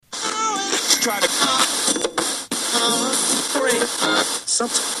try to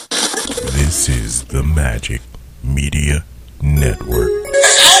This is the Magic Media Network. Open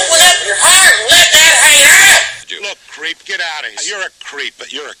up your heart and let that hang out. Look, creep, get out of here. You're a creep,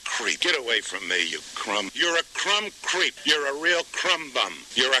 but you're a creep. Get away from me, you crumb. You're a crumb creep. You're a real crumb bum.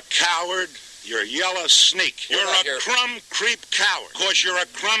 You're a coward. You're a yellow sneak. You're a crumb creep coward. Cause you're a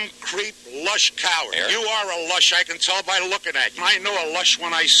crumb creep lush coward. You are a lush, I can tell by looking at you. I know a lush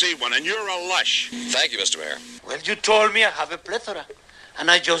when I see one, and you're a lush. Thank you, Mr. Mayor. Well, you told me I have a plethora. And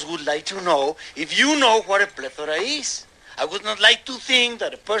I just would like to know if you know what a plethora is. I would not like to think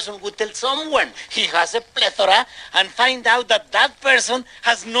that a person would tell someone he has a plethora and find out that that person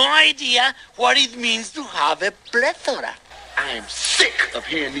has no idea what it means to have a plethora. I am sick of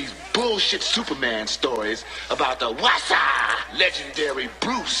hearing these bullshit Superman stories about the Wassa legendary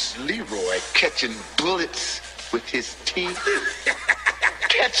Bruce Leroy catching bullets with his teeth.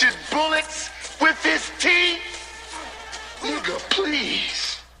 Catching bullets with his teeth? Nigga,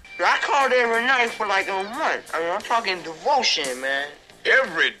 please. I called every night for like a month. I mean, I'm talking devotion, man.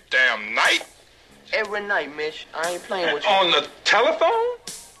 Every damn night? Every night, Mitch. I ain't playing with you. On the telephone?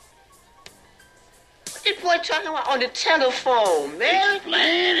 What this boy talking about on the telephone, man?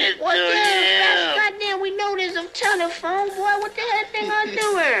 Explain it What to the hell? him. Goddamn, we know there's a telephone, boy. What the hell thing I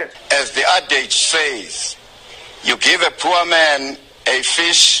do here? As the adage says, you give a poor man a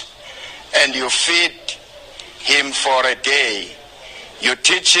fish and you feed him for a day. You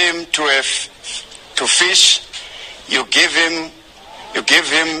teach him to fish. You give him,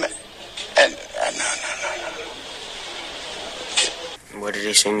 and no. What did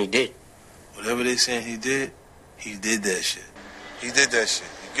they say he did? Whatever they saying he did that shit. He did that shit.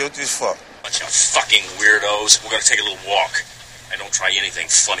 He guilty as fuck. Bunch of fucking weirdos. We're gonna take a little walk. I don't try anything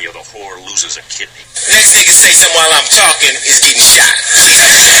funny or the whore loses a kidney. The next nigga say something while I'm talking is getting shot.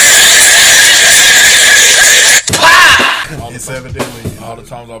 It's evidently all the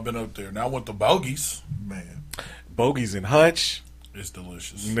times I've been up there. Now I went to Bogies. Man, Bogies and Hutch. it's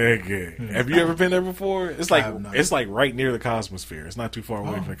delicious. Nigga. Have you ever been there before? It's I have not. like right near the Cosmosphere. It's not too far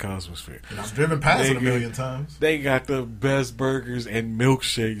away from the Cosmosphere. I've driven past it a Nigga, million times. They got the best burgers and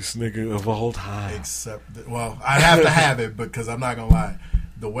milkshakes, nigga, of all time. Except, well, I have to have it because I'm not gonna lie.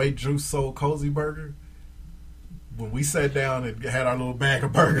 The way Drew sold Cozy Burger, when we sat down and had our little bag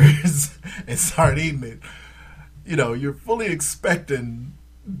of burgers and started eating it, you know, you're fully expecting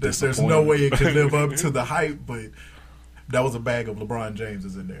that there's no way it could live up to the hype, but that was a bag of LeBron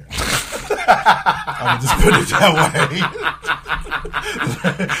Jameses in there. I would just put it that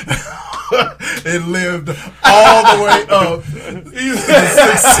way. It lived all the way up. He's a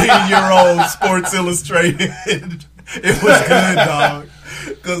 16-year-old Sports Illustrated. It was good, dog.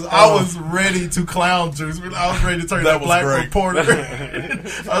 Because I was ready to clown Juice. I was ready to turn that black reporter.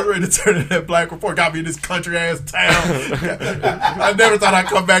 I was ready to turn in that black report. Got me in this country ass town. I never thought I'd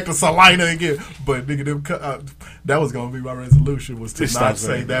come back to Salina again. But nigga, that was gonna be my resolution, was to not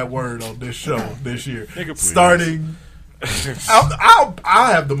say that word on this show this year. Nigga, starting, I'll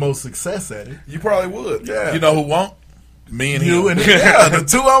have the most success at it. You probably would. Yeah. You know who won't? Me and You him. and the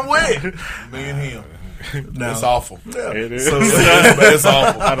two I'm with. Me and him. Now, It's awful. Yeah. It is. So, It's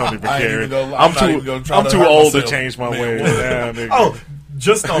awful. I don't even I ain't care. even gonna- I'm not even gonna try I'm to too hurt old to myself. change my Man, ways. what? Yeah, nigga. oh,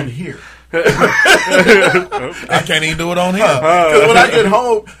 just on here. I can't even do it on here. Because when I get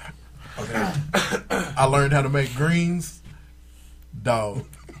home, I learned how to make greens. Dog,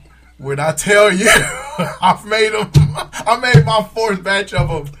 when I tell you, I've made them. I made my fourth batch of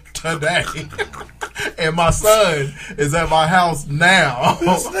them today, and my son is at my house now.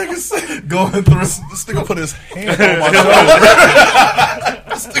 This nigga said, Going through. this nigga put his hand on my shoulder.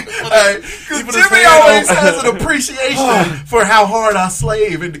 Hey, 'cause Jimmy always has an appreciation for how hard I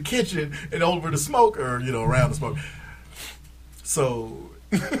slave in the kitchen and over the smoke, or around the smoke. So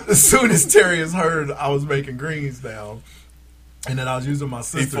as soon as Terry has heard I was making greens now, and then I was using my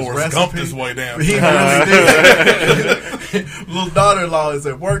sister's Forrest recipe. Gumped his way down. He really did. Little daughter-in-law is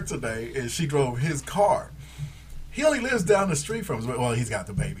at work today, and she drove his car. He only lives down the street from us. Well, he's got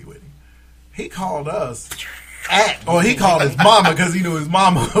the baby with him. He called us. He called his mama because he knew his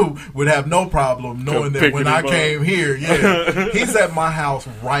mama would have no problem knowing that when I came here, he's at my house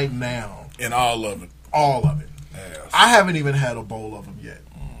right now. And all of it. All of it. Yes. I haven't even had a bowl of them yet.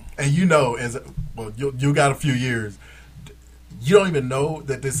 And you got a few years. You don't even know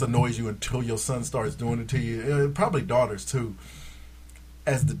that this annoys you until your son starts doing it to you. Probably daughters too.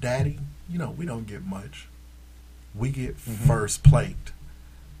 As the daddy, we don't get much. We get first plate.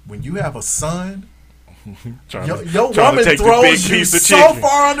 When you have a son, your woman throws you so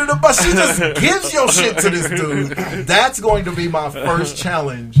far under the bus. She just gives your shit to this dude. That's going to be my first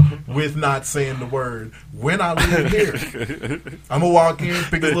challenge with not saying the word. When I leave here, I'm gonna walk in,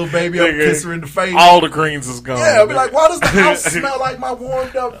 pick a little baby up, kiss her in the face. All the greens is gone. Yeah, I'll be like, why does the house smell like my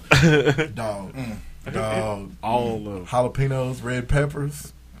warmed up dog? Dog. All of jalapenos, red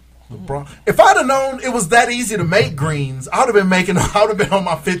peppers. If I'd have known it was that easy to make greens, I would have been on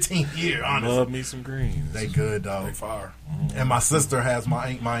my 15th year. Honestly, love me some greens. They good, dog. They fire. And my sister has my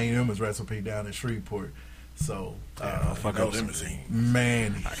Aunt Emma's recipe down in Shreveport. So, fuck up some greens.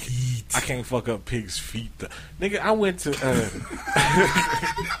 Man, I can't fuck up pig's feet. Nigga, I went to.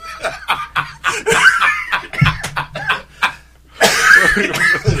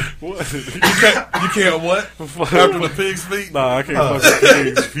 What? You can't what? After the pig's feet? Nah, I can't fuck up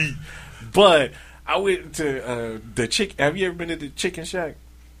pig's feet. But I went to the chick. Have you ever been to the Chicken Shack?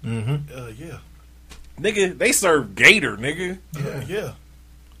 Mm-hmm. Yeah. Nigga, they serve gator, nigga. Yeah.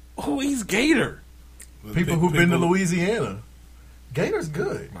 Who eats gator? People who've been to Louisiana. Gator's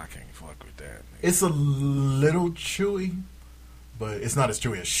good. I can't fuck with that. Nigga. It's a little chewy, but it's not as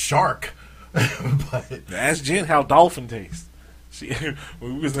chewy as shark. But ask Jen how dolphin tastes.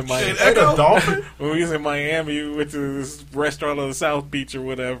 When we was in Miami, when we was in Miami, we went to this restaurant on the South Beach or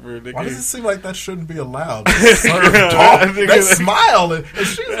whatever. Why does it seem like that shouldn't be allowed? They smile and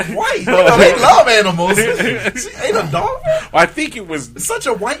she's white. They love animals. She ate a dolphin. Well, I think it was such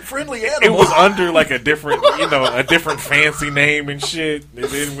a white friendly animal. It was under like a different, a different fancy name and shit. And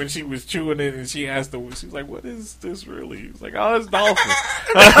then when she was chewing it, and she asked her, she was like, "What is this really?" He was like, "Oh, it's dolphin."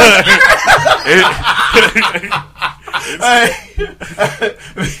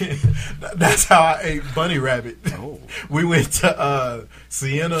 That's how I ate bunny rabbit. Oh. We went to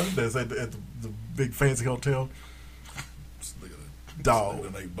Sienna. That's at the big fancy hotel.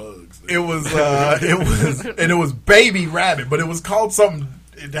 Dog. Bugs. It was baby rabbit, but it was called something.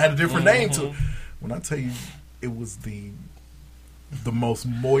 It had a different name to it. When I tell you, it was the most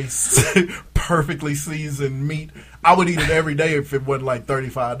moist, perfectly seasoned meat. I would eat it every day if it wasn't like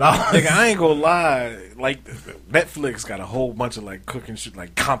 $35. Nigga, I ain't gonna lie. Like, Netflix got a whole bunch of like cooking shit,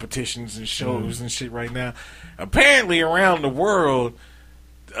 like competitions and shows and shit right now. Apparently, around the world,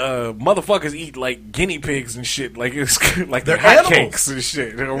 motherfuckers eat like guinea pigs and shit. Like it's like they're hotcakes and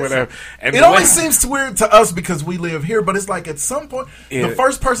shit or whatever. And it always seems weird to us because we live here, but it's like at some point, the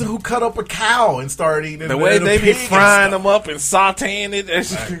first person who cut up a cow and started eating the way they be frying them up and sauteing it,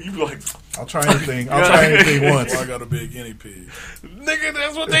 you be like, I'll try anything. I'll try anything once. Well, I got a big guinea pig. Nigga,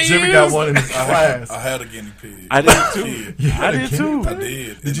 that's what they Jimmy use. got one in his class. I had a guinea pig. I did too. I did too. I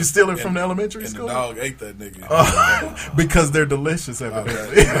did. Did you steal it from the elementary school? And the dog ate that nigga. Because they're delicious,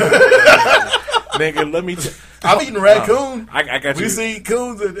 evidently. Nigga, let me. I'm eating raccoon. I got you. We see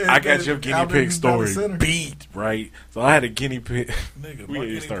coons. I got your guinea pig story beat right. So I had a guinea pig. Nigga, we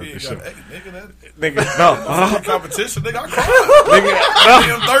need to start the show. Nigga, no competition. Nigga, I cried. Nigga,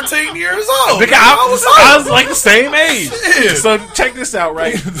 no. I'm 13 years old. Nigga, I was like the same age. Shit. So check this out,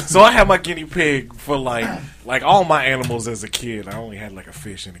 right? So I had my guinea pig for like all my animals as a kid. I only had like a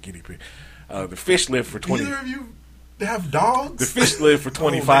fish and a guinea pig. The fish lived for 20. Either of you have dogs? The fish lived for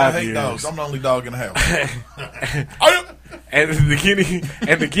 25 I hate years. Dogs. I'm the only dog in the house. And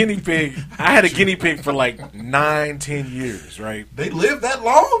the guinea pig, I had a guinea pig for like 9-10 years, right? They lived that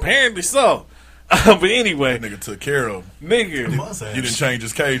long? Apparently so. But anyway, that nigga took care of him. Nigga, you didn't change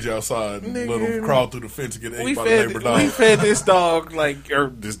his cage outside. And let him crawl through the fence and get ate by the neighbor dog. We fed this dog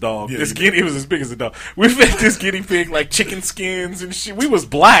this guinea. It was as big as a dog. We fed this guinea pig like chicken skins and shit. We was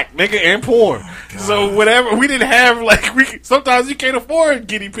black, nigga, and poor. So whatever, we didn't have sometimes you can't afford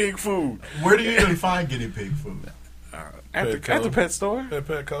guinea pig food. Where do you even find guinea pig food? At the pet store. At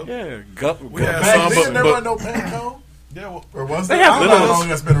Petco. Yeah, we had some, but there wasn't no Petco. Yeah, or was they there? have I don't know how long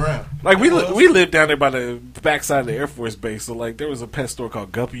that's been around. Like we lived down there by the backside of the Air Force Base, so like there was a pet store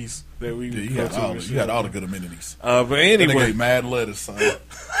called Guppies that we. You had all the good amenities. But anyway, they ate mad lettuce, son.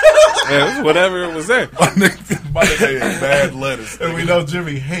 Yeah, whatever it was there. My nigga ate mad lettuce. And we know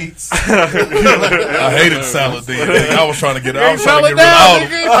Jimmy hates. I hated salad. I was trying to get. I was trying to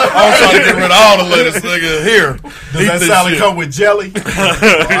get rid of all the lettuce, nigga. Here, does that salad come with jelly?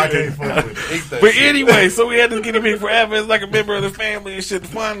 I can't fuck with it. But anyway, so we had this guinea pig forever. It's like a member of the family and shit.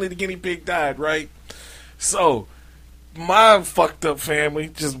 Finally, the guinea pig died, right? So my fucked up family,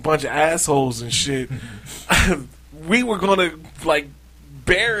 just a bunch of assholes and shit. We were gonna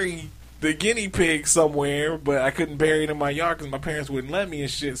bury the guinea pig somewhere, but I couldn't bury it in my yard because my parents wouldn't let me and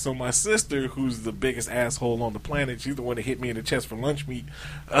shit. So my sister, who's the biggest asshole on the planet, she's the one that hit me in the chest for lunch meat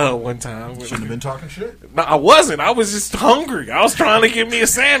one time. Shouldn't have been talking shit. No, I wasn't. I was just hungry. I was trying to get me a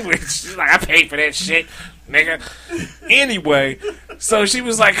sandwich. She's like, I paid for that shit, nigga. Anyway, so she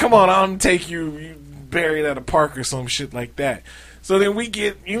was like, come on, I'm gonna take you. You buried at a park or some shit like that. So then we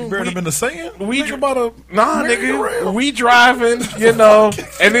get You buried him in the sand? We Think about a nah, merry-go-round. nigga. We driving, you know,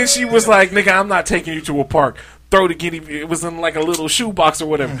 and then she was like, "Nigga, I'm not taking you to a park. Throw the guinea. It was in like a little shoebox or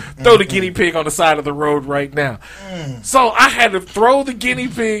whatever. Throw the guinea pig on the side of the road right now." So I had to throw the guinea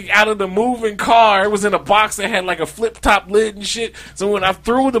pig out of the moving car. It was in a box that had like a flip top lid and shit. So when I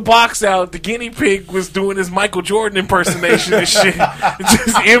threw the box out, the guinea pig was doing his Michael Jordan impersonation and shit.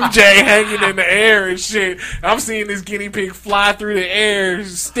 Just MJ hanging in the air and shit. I'm seeing this guinea pig fly through the air,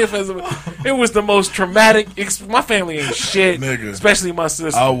 stiff as a. It was the most traumatic. My family ain't shit, Nigga. especially my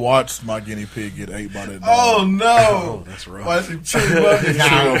sister. I watched my guinea pig get ate by that dog. Oh no! Oh, that's rough. Why is he chewing up?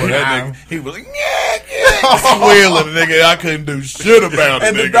 That nigga, he was like, squealing, nigga. I couldn't do shit about it,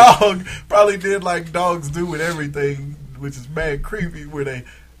 And the nigga. dog probably did like dogs do with everything, which is mad creepy, where they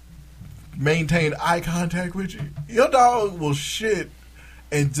maintain eye contact with you. Your dog will shit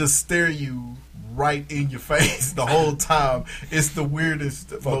and just stare you right in your face the whole time. It's the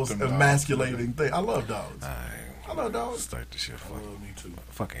weirdest, most them dogs, emasculating thing. I love dogs. I love dogs. Start the shit. Fuck Me too.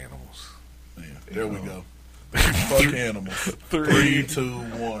 Fuck animals. Yeah, there we go. Fuck animals. 3, 2,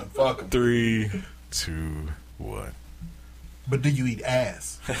 1. Fuck 'em. 3, 2, 1. But do you eat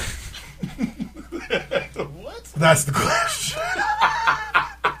ass? What? That's the question.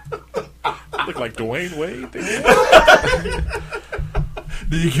 Look like Dwayne Wade.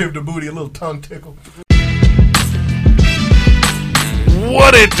 Do you give the booty a little tongue tickle?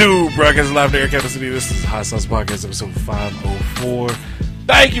 What it do, broadcast live from Capital City. This is Hot Sauce Podcast, episode 504.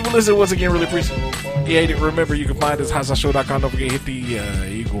 Thank you for listening once again. Really appreciate it. Remember, you can find us at hotsauceshow.com. Don't forget, hit the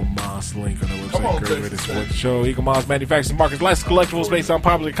Eagle Moss link on the website. Great way to support the show. Eagle Moss manufactures and markets licensed collectibles based on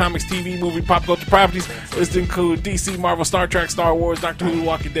popular comics, TV, movie, pop culture properties. List include DC, Marvel, Star Trek, Star Wars, Doctor Who,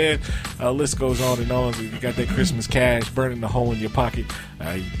 Walking Dead. List goes on and on. So if you got that Christmas cash burning the hole in your pocket,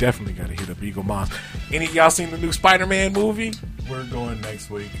 you definitely got to hit up Eagle Moss. Any of y'all seen the new Spider-Man movie? We're going next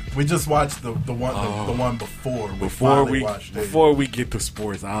week. We just watched the one before. Before we get to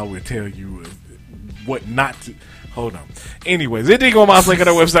sports, I will tell you what not to. Hold on. Anyways, hit the Eagle Moss link on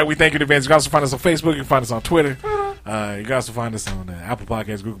our website. We thank you in advance. You can also find us on Facebook. You can find us on Twitter. You can also find us on Apple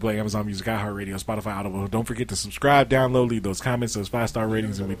Podcasts, Google Play, Amazon Music, iHeartRadio, Spotify, Audible. Don't forget to subscribe, download, leave those comments, those 5-star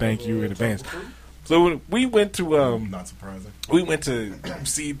ratings, and we thank you in advance. So we went to not surprising. We went to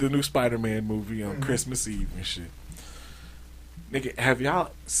see the new Spider-Man movie on Christmas Eve and shit. Nigga, have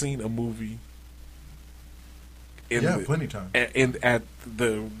y'all seen a movie? Plenty of times. At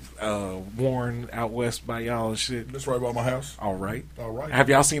the Warren out west by y'all and shit. That's right by my house. All right. Have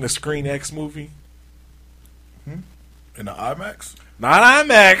y'all seen a Screen X movie? In the IMAX? Not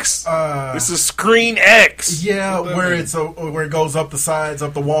IMAX. This is Screen X. Yeah, where it goes up the sides,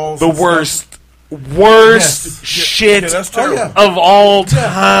 up the walls. The worst shit that's terrible. of all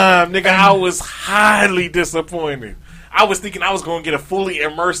time. Nigga, I was highly disappointed. I was thinking I was going to get a fully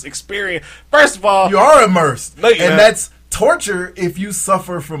immersed experience. First of all, you are immersed. No, and that's torture if you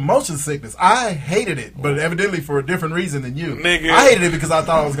suffer from motion sickness. I hated it, but evidently for a different reason than you. Nigga. I hated it because I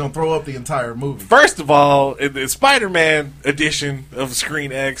thought I was going to throw up the entire movie. First of all, in the Spider-Man edition of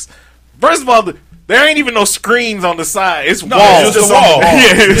Screen X, first of all, there ain't even no screens on the side. It's walls. It's just a wall.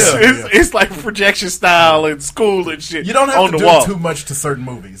 It's like projection style in school and shit. You don't have on to the do wall. too much to certain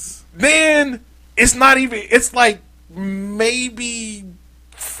movies. Then it's not even. It's like maybe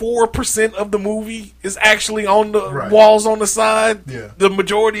 4% of the movie is actually on the walls on the side. Yeah. The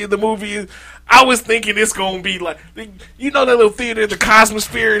majority of the movie is. I was thinking it's gonna be like, you know, that little theater, the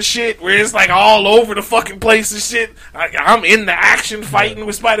Cosmosphere and shit, where it's like all over the fucking place and shit. I'm in the action fighting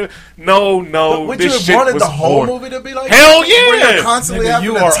with Spider. No, But would this you have shit wanted was the whole boring. movie to be like? Hell Where yeah! you're constantly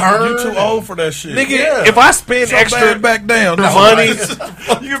Nigga, having to turn. You too old for that shit. Nigga, if I spend extra back down, money, you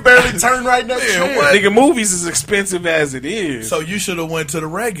can barely turn right next to it. nigga, movies is expensive as it is. So you should have went to the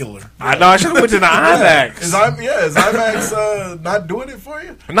regular. I know I should have went to the IMAX. Is IMAX not doing it for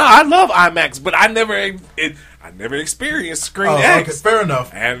you? No, I love IMAX, but I never experienced Screen X. Okay, fair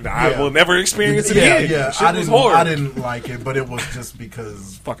enough. And I will never experience it again. Yeah, Shit was horrible. I didn't like it, but it was just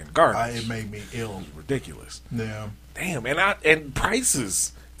because fucking garbage. It made me ill. Ridiculous. Yeah. Damn, and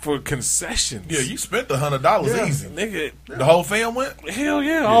prices for concessions. Yeah, you spent $100 easy. Nigga. The whole fam went? Hell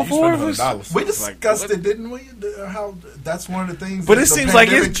yeah, all four of us. $100. We discussed it, didn't we? How that's one of the things. But that it the seems like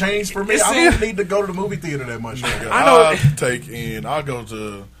pandemic it's changed for me. I don't need to go to the movie theater that much. I'll go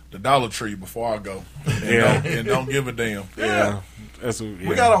to the Dollar Tree before I go. And don't give a damn. Yeah.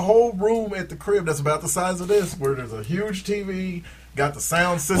 We got a whole room at the crib that's about the size of this, where there's a huge TV, got the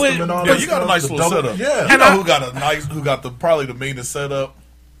sound system and all that. You got a nice little setup. Yeah. You know who got probably the meanest setup?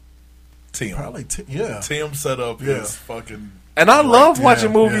 Tim. Probably Tim's setup is fucking. And I love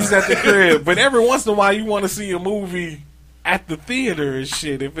watching movies at the crib, but every once in a while you want to see a movie at the theater and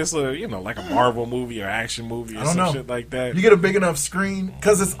shit, if it's a like a Marvel movie or action movie or some shit like that, you get a big enough screen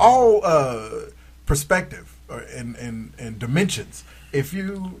because it's all perspective and dimensions. If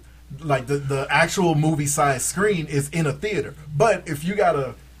you like the actual movie size screen is in a theater, but if you got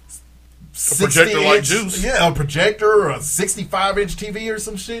a projector like Juice, a projector or a 65-inch TV or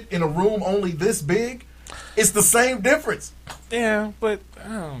some shit in a room only this big, it's the same difference. Yeah, but I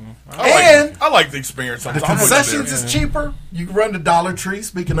don't know. I like the experience. The concessions is cheaper. You can run to Dollar Tree.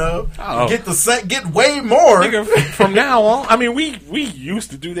 Speaking of, Oh. get way more. Nigga, from now on, I mean, we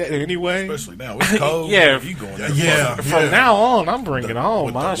used to do that anyway. Especially now, it's cold. Yeah, you going From now on, I'm bringing all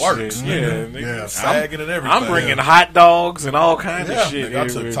my shit. works, Nigga. sagging and everything. I'm bringing hot dogs and all kinds of shit. Nigga, I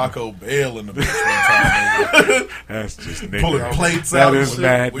took Taco Bell in the bitch one time. That's just nigga. Pulling plates that out. is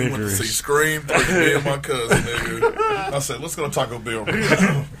mad We went to see niggerish. Scream 3, me and my cousin, nigga. I said, let's go to Taco Bell.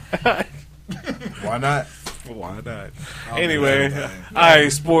 Why not? Why not? Anyway, all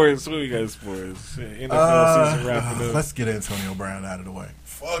right, sports. What we got? Sports. NFL season wrapping up. Let's get Antonio Brown out of the way.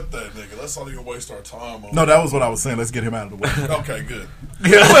 Fuck that nigga. Let's not even waste our time on. No, that was what I was saying. Let's get him out of the way. Okay, good.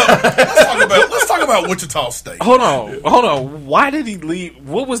 Well, let's talk about Wichita State. Hold on. Why did he leave?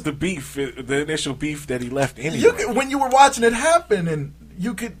 What was the beef? The initial beef that he left anyway? When you were watching it happen, and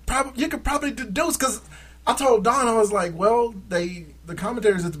you could probably deduce, because I told Don, I was like, well, the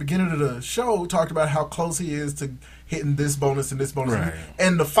commentators at the beginning of the show talked about how close he is to hitting this bonus and this bonus, Right.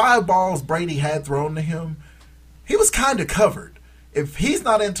 and the 5 balls Brady had thrown to him, he was kind of covered. If he's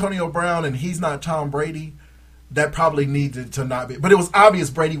not Antonio Brown and he's not Tom Brady, that probably needed to not be. But it was obvious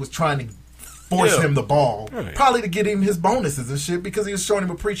Brady was trying to force him the ball, Right. probably to get him his bonuses and shit, because he was showing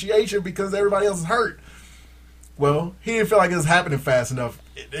him appreciation because everybody else is hurt. Well, he didn't feel like it was happening fast enough,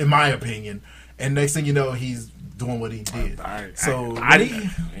 in my opinion. And next thing you know, he's doing what he did.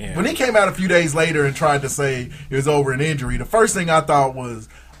 When he came out a few days later and tried to say it was over an injury, the first thing I thought was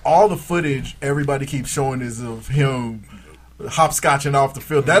all the footage everybody keeps showing is of him hopscotching off the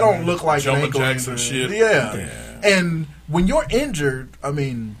field. That don't look like Jumping an ankle jacks and injury. shit. Yeah. And when you're injured, I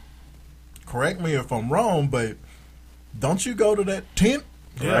mean, correct me if I'm wrong, but don't you go to that tent?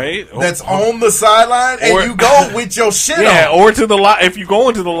 Right? That's on the sideline, and you go with your shit on. or to the if you go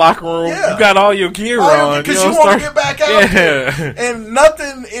into the locker room, you got all your gear on. Because you want to get back out there. Yeah. And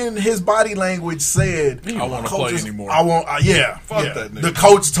nothing in his body language said, I want to play anymore. I won't, Fuck that nigga. The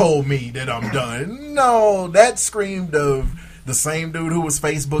coach told me that I'm done. No, that screamed of the same dude who was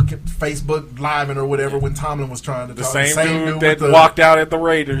Facebook living or whatever when Tomlin was trying to The talk. same dude that walked out at the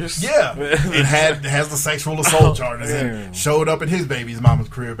Raiders. Yeah. It has the sexual assault charges and showed up at his baby's mama's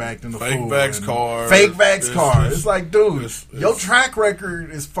crib acting the Fake fool. vax card. Fake vax card. It's like, dude, your track record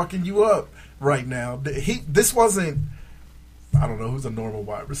is fucking you up right now. This wasn't, I don't know who's a normal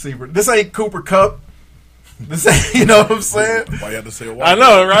wide receiver. This ain't Cooper Kupp. This ain't, you know what I'm saying? Why you had to say a I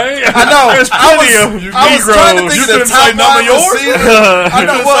know, right? I know. There's plenty of I was trying to Negroes. think You of the couldn't say top none wide of yours? receivers. I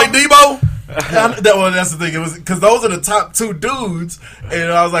know. You Well, couldn't say Debo? well, that's the thing. It was because those are the top 2 dudes,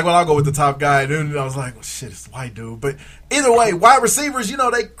 and I was like, well, I'll go with the top guy. And then I was like, well, shit, it's the white dude. But either way, wide receivers,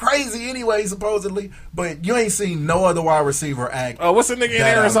 they crazy anyway, supposedly. But you ain't seen no other wide receiver act. Oh, what's the nigga in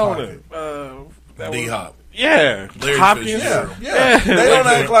that out of Arizona? pocket. D-Hop. Yeah, Larry Hopkins. Fitzgerald. Yeah. They don't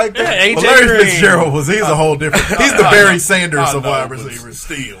act like that. Yeah, Well, AJ Larry Green. Fitzgerald he's a whole different. He's the Barry Sanders I of know, wide but receivers.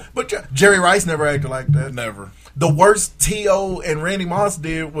 Still. But Jerry Rice never acted like that. Never. The worst T.O. and Randy Moss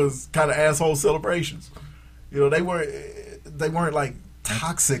did was kind of asshole celebrations. They weren't like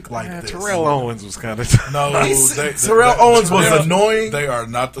toxic like this. Terrell Owens was kind of No, Terrell Owens was annoying. They are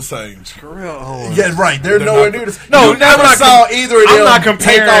not the same. Terrell Owens. Yeah, right. They're nowhere near this. No, you never saw either of them I'm not take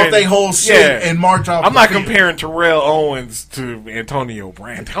comparing- off their whole shit Yeah. and march off. I'm the not field. comparing Terrell Owens to Antonio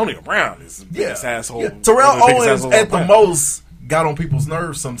Brown. Antonio Brown is the biggest asshole. Yeah. Terrell one of the biggest Owens assholes at on the planet. most got on people's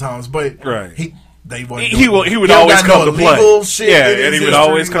nerves sometimes, but Right. he wasn't He doing- would don't always got come no to play. illegal shit Yeah, in his and he would history.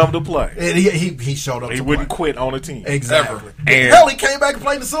 always come to play. And he showed up. He to wouldn't play. quit on a team. Exactly. And- Hell, he came back and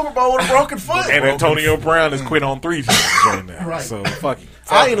played in the Super Bowl with a broken foot. And Antonio Brown has quit on 3 teams right now. Right. So fuck him.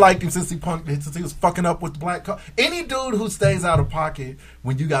 I ain't liked him since he was fucking up with the black coach. Any dude who stays out of pocket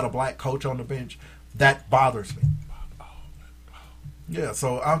when you got a black coach on the bench, that bothers me. Yeah,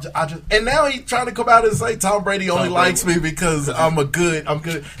 so I just and now he's trying to come out and say Tom Brady only likes me because I'm good.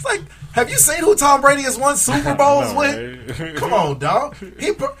 It's like, have you seen who Tom Brady has won Super Bowls with? Right? Come on, dog.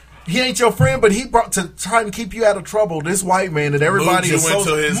 He ain't your friend, but he brought to try and keep you out of trouble. This white man that everybody Moved you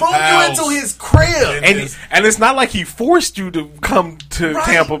into his moved house. you into his crib. And it's not like he forced you to come to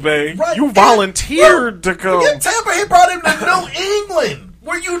Tampa Bay. Right. You volunteered to come. Forget Tampa, he brought him to New England,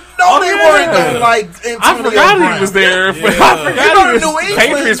 where you know they weren't gonna like Antonio I forgot Brown. he was there. Yeah. I forgot he New was England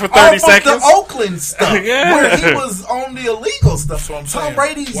Patriots for 30 off of seconds. the Oakland stuff, Yeah. where he was on the illegal stuff. what I'm Tom saying.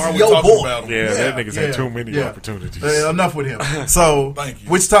 Brady's Why are we your talking boy. about him? Yeah, that nigga's had too many yeah. opportunities. Enough with him. So, Thank you.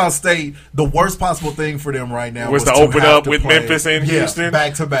 Wichita State, the worst possible thing for them right now was to to open have up to with play, Memphis and Houston.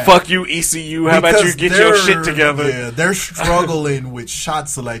 back to back. Fuck you, ECU. How about you Because get your they're- shit together? Yeah, they're struggling with shot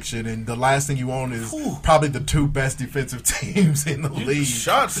selection, and the last thing you want is probably the two best defensive teams in the league.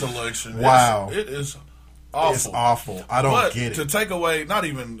 Shot selection. Wow. It is awful. It's awful. I don't But get to it. take away, not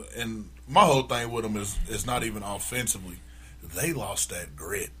even, and my whole thing with them is not even offensively. They lost that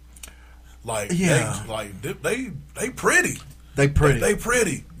grit. Like, Yeah. they pretty. They pretty. They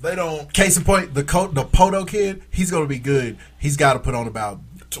pretty. They don't. Case in point, the Poto kid, he's going to be good. He's got to put on about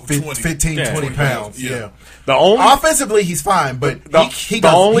 20. 15, Yeah. 20 pounds. Yeah. Yeah. The only Offensively, he's fine, but he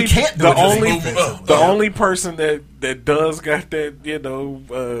can't do the it only defensively. the only person that does got that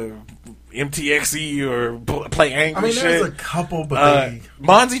MTXE or play angry I mean, shit. there's a couple, but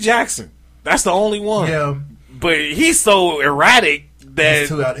Monzie Jackson. That's the only one. yeah, But he's so erratic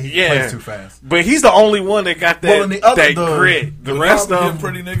that he plays too fast. But he's the only one that got that Well, and the other- that the- grit. The But rest Bobby of a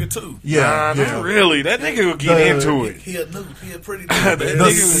pretty nigga too. Yeah, nah, yeah. not really. That nigga will get into it. He a pretty nigga. The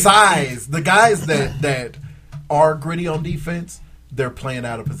man. size, the guys that are gritty on defense, they're playing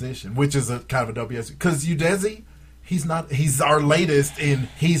out of position, which is a kind of a WS. Because Udeze, he's our latest, and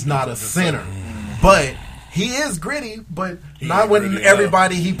he's not a center, but he is gritty, but not when gritty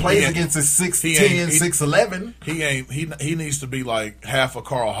everybody enough. he plays He ain't- against is he 6'10", ain't- 6'11". He needs to be like half a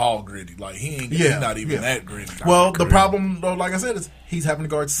Carl Hall gritty. Like he's not even that gritty. Well, the problem, though, like I said, is he's having to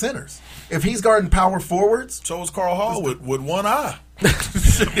guard centers. If he's guarding power forwards, So is Carl Hall with one eye.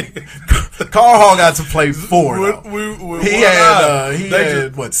 Carl Hall got to play four. With though. one He eye. had They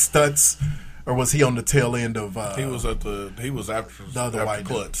had what, Stutz, or was he on the tail end of? He was after the other white dude.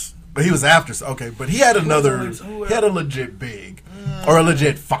 Klutz. But he was after. Okay, but he had another. He had a legit big or a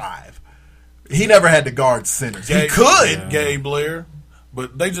legit 5. He never had to guard centers. He could. Gabe Blair.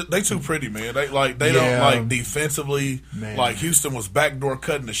 But they too pretty, man. They don't like defensively. Man. Like Houston was backdoor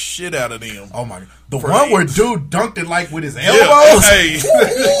cutting the shit out of them. Oh my! The For one where eight. dude dunked it like with his Yeah, elbows. hey.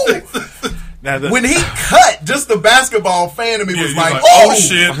 Now When he cut, just the basketball fan of me Yeah, was he like, oh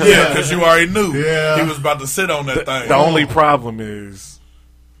shit, yeah, because you already knew. Yeah. He was about to sit on that thing. the only problem is,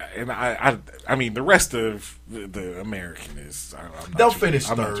 and I mean, the rest of the American is. I'm not They'll too- finish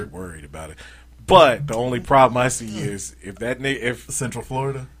I'm not too third. worried about it. But the only problem I see is if Central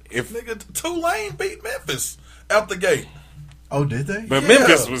Florida. Nigga, Tulane beat Memphis out the gate. Oh, did they? but Yeah.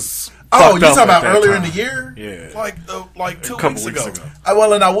 Memphis was. Oh, fucked you up talking at about that earlier time. in the year? Yeah, Like 2 a couple weeks weeks ago. ago.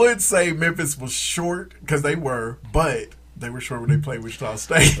 Well, and I would say Memphis was short because they were, but they were short when they played Wichita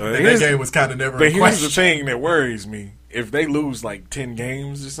State. And that here's- game was kind of never But in here's the question. thing that worries me: if they lose like 10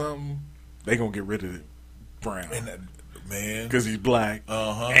 games or something, they gonna get rid of Brown And that, man. because he's black.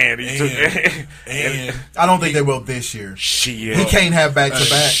 Uh-huh. And he took And I don't think they will this year. shit. He can't have back to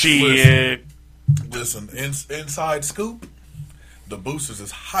back. Shit. listen, inside scoop. The boosters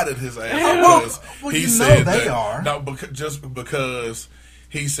is hot at his ass. Well, because well, he you know said they that- are. No, just because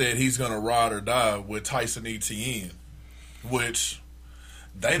he said he's going to ride or die with Tyson Etienne, which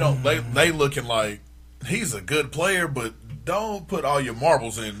they don't. They looking like he's a good player, but don't put all your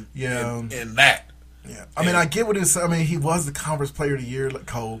marbles in that. Yeah, I mean, I get what it's. I mean, he was the conference player of the year,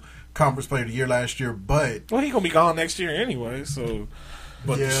 conference player of the year last year, but Well, he gonna be gone next year anyway. So,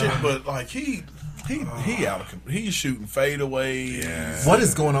 But Yeah. shit, but like he out of he's shooting fadeaways. Yeah. what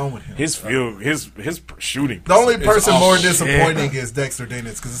is going on with him? his shooting. The only It's person off more shit. disappointing is Dexter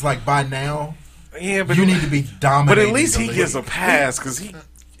Dennis because it's like by now Yeah, but you need to be But dominating. at least the he league. gets a pass because he.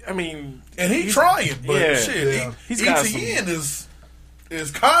 I mean, And he's trying, but yeah, shit, yeah. He's got Etienne is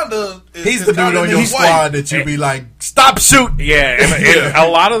kind of. He's the dude on your squad that you be like, stop shooting. yeah, and a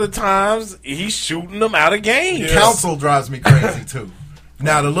lot of the times he's shooting them out of games. Council drives me crazy too.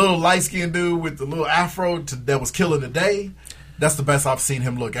 Now the little light skinned dude with the little afro that was killing the day. That's the best I've seen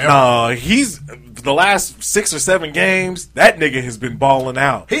him look ever. No, he's the last 6 or 7 games. That nigga has been balling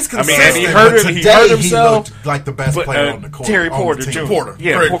out. He's I mean, consistent. and he hurt but him. He today hurt himself. He looked like the best But, player on the court. Terry on the Porter team. Jr. Porter.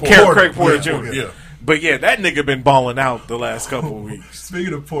 Yeah, Craig Craig Porter Yeah, Jr. Porter. Yeah. But yeah, that nigga been balling out the last couple of weeks.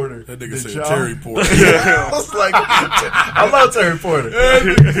 Speaking of Porter, That nigga did said y'all- Terry Porter. I was like, I love Terry Porter.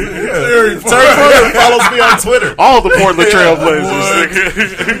 Terry Terry Porter follows me on Twitter. All the Portland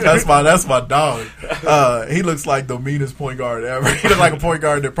Trailblazers. That's my dog. He looks like the meanest point guard ever. He looks like a point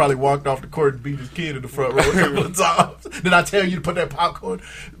guard that probably walked off the court and beat his kid in the front row a couple of times. Did I tell you to put that popcorn?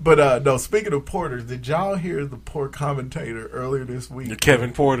 But no, speaking of Porter, did y'all hear the poor commentator earlier this week?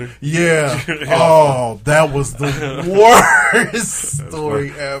 Kevin Porter. Yeah. Oh Oh, that was the worst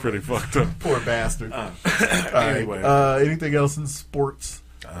story ever. Pretty fucked up. Poor bastard. Anyway. Anything else in sports?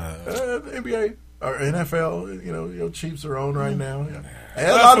 NBA or NFL? Your Chiefs are on right now. Yeah.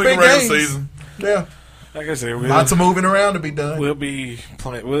 And a lot of big games. Season. Yeah. Like I said, lots of moving around to be done. We'll be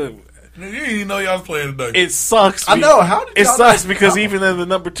playing. You didn't know y'all was playing today. It sucks. I know. How did it y'all sucks know? because even in the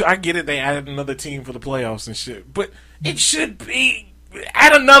number 2, I get it. They added another team for the playoffs and shit, but it should be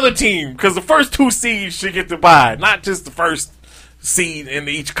add another team because the first 2 seeds should get to bye, not just the first seed in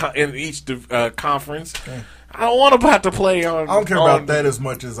each conference. Okay. I don't want to have to play on. I don't care about that as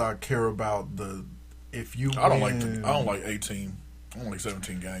much as I care about the. If you, I don't like 18. I don't like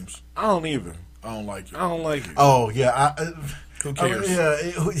 17 games. I don't either. I don't like it. I don't like it. Oh yeah. Who cares?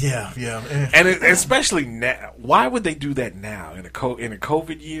 Yeah. And especially now, why would they do that now in a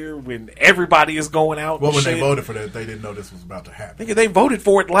COVID year when everybody is going out? Well, when they voted for that, they didn't know this was about to happen. They voted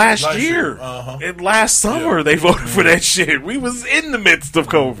for it last year. And last summer they voted for that shit. We was in the midst of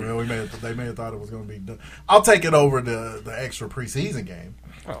COVID. Well, they may have thought it was going to be done. I'll take it over the extra preseason game.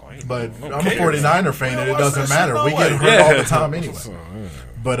 But I'm a 49er fan, and it doesn't matter. We get hurt all the time anyway.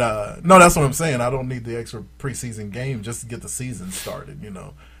 But no, that's what I'm saying. I don't need the extra preseason game just to get the season started.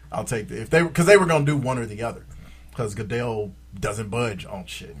 I'll take because they were going to do one or the other because Goodell doesn't budge on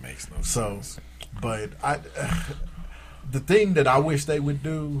shit. Makes no sense. But the thing that I wish they would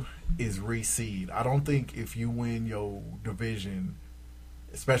do is reseed. I don't think if you win your division,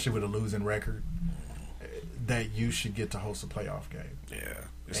 especially with a losing record, that you should get to host a playoff game. Yeah,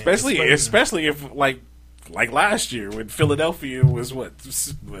 especially if like last year when Philadelphia was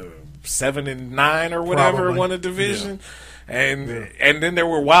 7-9 or whatever, probably won a division, and then there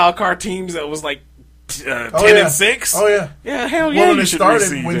were wild card teams that was like 10-6. Oh yeah, hell yeah. Well, it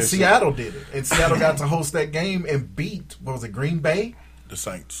started when Seattle did it, and Seattle got to host that game and beat Green Bay, the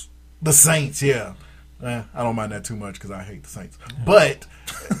Saints. The Saints, yeah. I don't mind that too much because I hate the Saints, but.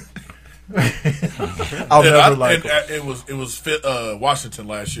 I'll never like it was Washington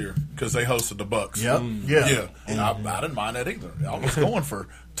last year because they hosted the Bucks. Yep. Yeah. And I didn't mind that either. I was going for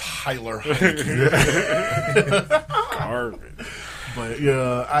Tyler Garbage. But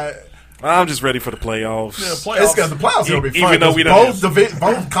yeah, I'm just ready for the playoffs. Yeah, playoffs. The playoffs will be fun. Even though we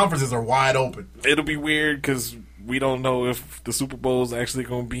both conferences are wide open. It'll be weird because we don't know if the Super Bowl is actually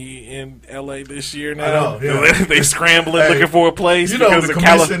going to be in L.A. this year now. I know, yeah. They scrambling looking for a place. The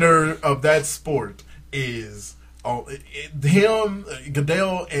commissioner of that sport is him,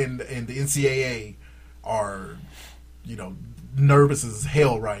 Goodell, and the NCAA are, nervous as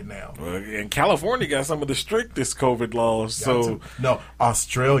hell right now. And California got some of the strictest COVID laws. No,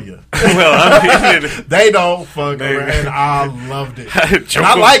 Australia. Well, they don't fuck around, and I loved it. And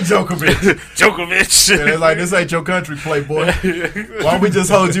I like Djokovic. And they're like, this ain't your country, playboy. Why don't we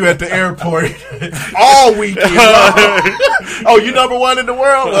just hold you at the airport all weekend? Oh, you number one in the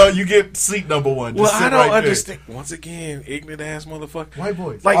world? You get seat number one. Just I don't understand. Once again, ignorant ass motherfucker. White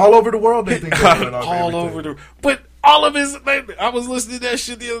boys. All over the world, they think they're doing all over the But all of his, I was listening to that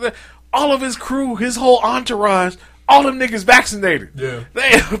shit the other day. All of his crew, his whole entourage, all them niggas vaccinated. Yeah,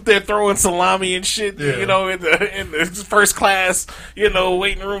 they're throwing salami and shit. Yeah. In the first class,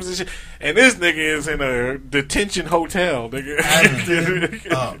 waiting rooms and shit. And this nigga is in a detention hotel, nigga.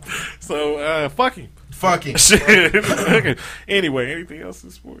 So fuck him. Fucking shit. Anyway, anything else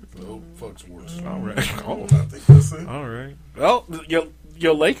in sports? No, fuck sports. All right. I think that's it. All right. Well,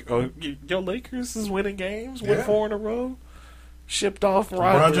 Your Lakers is winning games. Won 4 in a row. Shipped off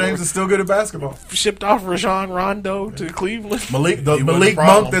LeBron James is still good at basketball. Shipped off Rajon Rondo to Cleveland. Malik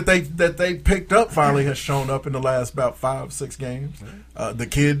Monk that they picked up finally has shown up in the last about 5-6 games. The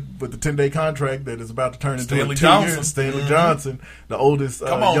kid with the 10-day contract that is about to turn into Stanley a 2 Johnson. years. Stanley Johnson, the oldest.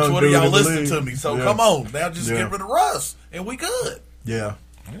 Come on, young Twitter, dude y'all in the listen league. to me. So come on, now just get rid of Russ, and we good. Yeah.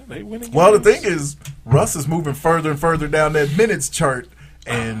 They winning. Well, the thing is, Russ is moving further and further down that minutes chart,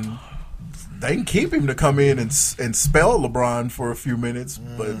 and they can keep him to come in and spell LeBron for a few minutes,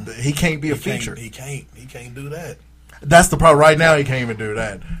 but he can't be a feature. He can't do that. That's the problem. Right now, he can't even do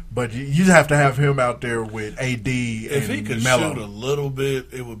that. But you have to have him out there with AD if and he could Melo. shoot a little bit,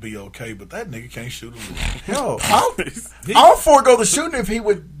 it would be okay. But that nigga can't shoot a little. Yo, I'll forego the shooting if he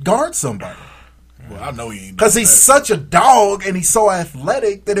would guard somebody. Well, I know he ain't because he's such a dog and he's so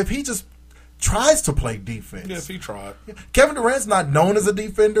athletic that if he just tries to play defense. Yeah, if he tried. Kevin Durant's not known as a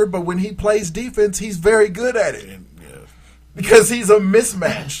defender, but when he plays defense, he's very good at it. Because he's a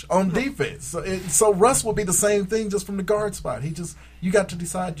mismatch on defense. So Russ will be the same thing just from the guard spot. You got to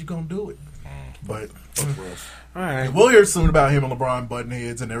decide you're going to do it. But all right. We'll hear soon about him and LeBron button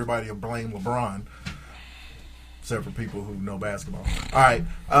heads, and everybody will blame LeBron. except for people who know basketball. All right.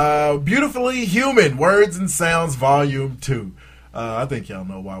 Beautifully Human, Words and Sounds, Volume 2. I think y'all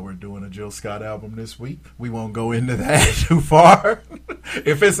know why we're doing a Jill Scott album this week. We won't go into that too far.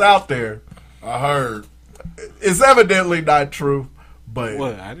 If it's out there, I heard. It's evidently not true, but...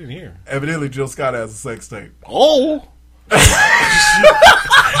 What? I didn't hear. Evidently Jill Scott has a sex tape. Oh!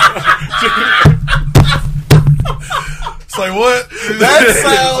 Say what? That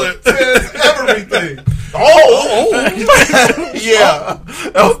sound says everything. Oh! Yeah.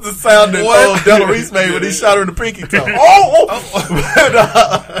 That was the sound that Della Reese made when he shot her in the pinky toe.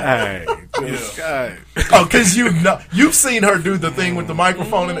 Hey, Jill Scott. Oh, because you've seen her do the thing with the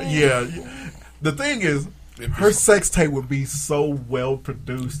microphone. Yeah. The thing is, her sex tape would be so well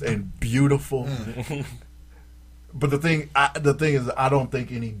produced and beautiful. But the thing is, I don't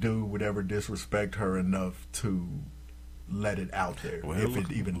think any dude would ever disrespect her enough to let it out there, if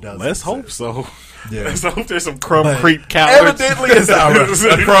it even does. Let's hope so. Yeah. Let's hope there's some crumb creep cowards. Evidently, it's our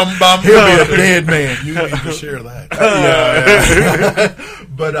crumb bum. He'll be a dead man. You need to share that. Yeah.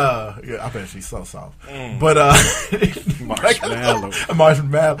 But I bet she's so soft. But Marshmallow.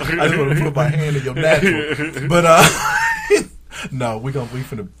 Marshmallow. I just want to put my hand in your natural. But no, we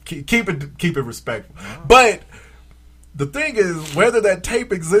finna keep it respectful. But the thing is, whether that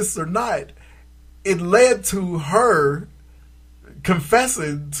tape exists or not, it led to her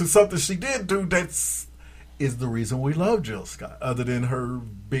confessing to something she did do is the reason we love Jill Scott, other than her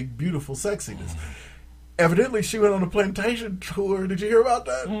big, beautiful sexiness. Evidently, she went on a plantation tour. Did you hear about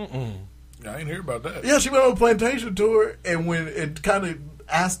that? I ain't hear about that. Yeah, she went on a plantation tour, and when it kind of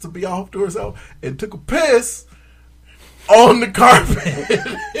asked to be off to herself, and took a piss on the carpet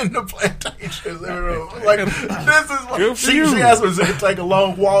in the plantation. Like, this is what she asked me if she could take a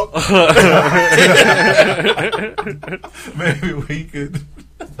long walk. Maybe we could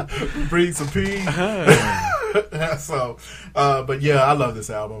breathe some peace. So, but yeah, I love this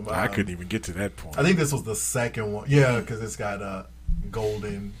album. I couldn't even get to that point. I think this was the second one. Yeah, because it's got a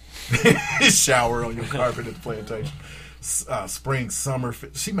golden shower on your carpet at the plantation. Spring, summer.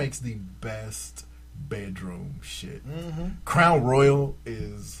 She makes the best bedroom shit. Crown Royal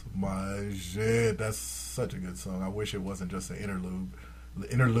is my shit. That's such a good song. I wish it wasn't just an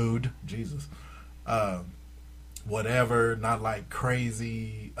interlude. Jesus. Whatever. Not Like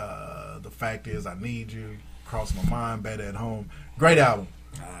Crazy. The Fact Is I Need You. Cross My Mind. Better at Home. Great album.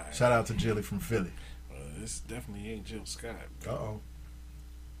 Right. Shout out to Jilly from Philly. This definitely ain't Jill Scott. Uh-oh.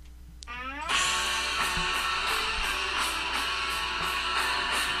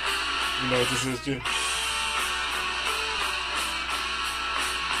 You know what this is, Jim?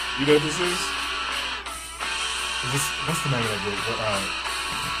 You know what this is? What's the name of that group?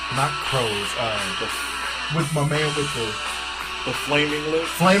 Not Crows. With my man with the Flaming Lips?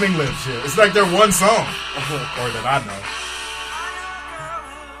 Flaming Lips, yeah. It's like their one song. Or that I know.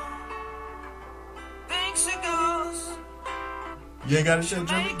 You ain't got it yet,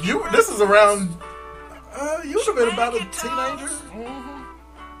 Jimmy? This is around... you would have been about a teenager.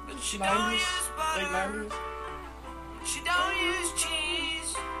 90s, late 90s.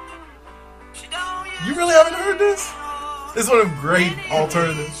 You really haven't heard this? It's one of them great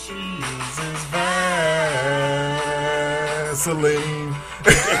alternatives. She uses Vaseline.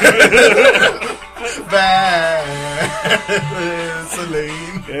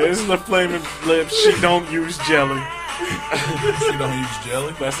 Vaseline. Yeah, this is the Flaming Lips. She don't use jelly. She don't use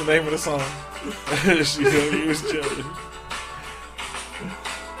jelly? That's the name of the song. She don't use jelly.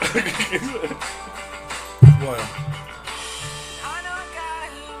 Wow.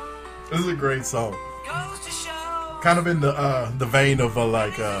 This is a great song. Kind of in the vein of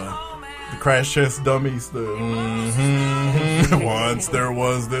the Crash Test Dummies. Once there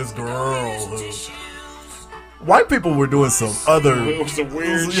was this girl who... White people were doing some other... some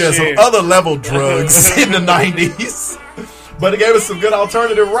weird shit. Some other level drugs in the 90s. But it gave us some good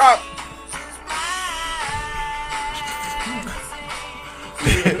alternative rock.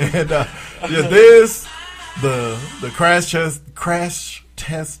 And this, the Crash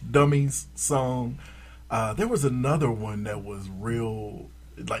Test Dummies song. There was another one that was real,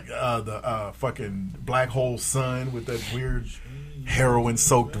 like the fucking Black Hole Sun with that weird heroin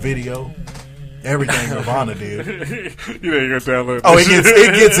soaked video. Everything Nirvana did. You ain't gonna download. Oh, it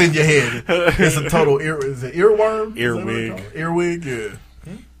gets in your head. It's a total is it earworm? Earwig. Earwig, yeah.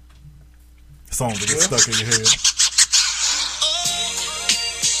 Songs that get stuck in your head.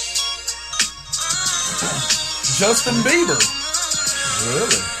 Justin Bieber.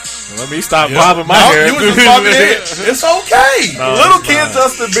 Really? Let me stop bobbing my hair. You was just bobbing it. It's okay. No, Little kid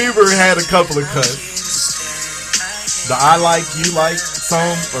Justin Bieber had a couple of cuts. The I Like You Like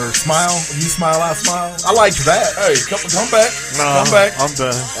song or Smile. You Smile, I Smile. I liked that. Hey, come back. No, Come back. I'm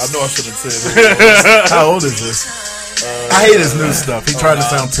done. I know I should have said it. How old is this? I hate his new stuff. He tried to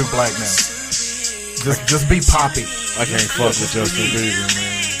sound too black now. Just be poppy. I can't fuck with Justin Bieber,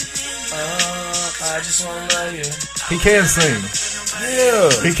 man. I just want to love you. He can sing. Yeah.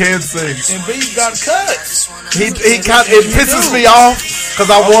 He can sing. And B got cuts. It pisses me off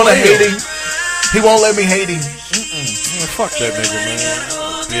because I want to hate him. He won't let me hate him. Man, fuck that nigga, man.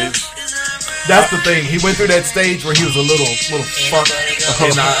 Bitch. That's the thing. He went through that stage where he was a little fuck,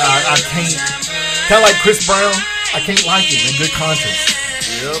 and I can't. Kind of like Chris Brown. I can't like him in good conscience.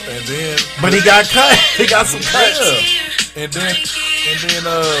 Yep, and then But he got cut. He got some cuts. yeah. And then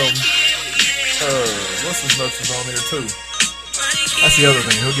what's his nuts is on here too. That's the other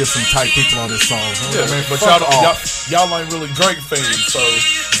thing. He'll get some tight people on his songs. Yeah, Man, but fuck y'all off. ain't really Drake fans, so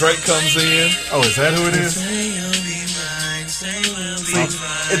Drake comes in. Oh, is that who it is? See,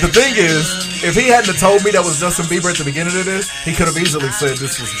 the thing is, if he hadn't have told me that was Justin Bieber at the beginning of this, he could have easily said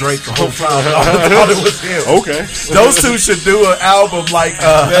this was Drake the whole time. I thought it was him. Okay. Those two should do an album like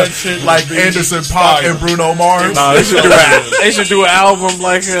Anderson .Paak and Bruno Mars. Nah, they should do an album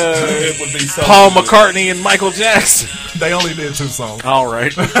like It would be so Paul good. McCartney and Michael Jackson. They only did 2 songs. All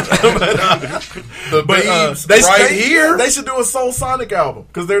right. The Biebs They here. They should do a Soul Sonic album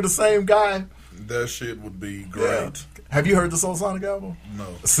because they're the same guy. That shit would be great. Have you heard the Soul Sonic album? No.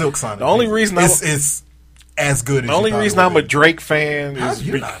 Silk Sonic. The only reason it's as good as The only reason I'm a Drake fan How is do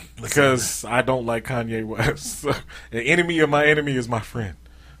you not listen because I don't like Kanye West. So, the enemy of my enemy is my friend.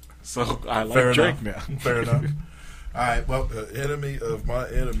 So I like Fair Drake enough. now. Fair enough. All right. Well, The enemy of my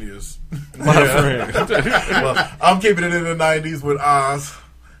enemy is My friend. well, I'm keeping it in the 90s with Oz.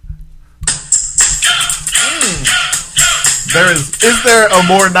 Is there a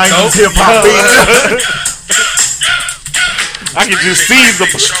more 90s hip hop beat? I can just see the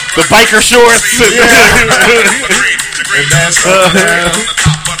biker shorts. And that's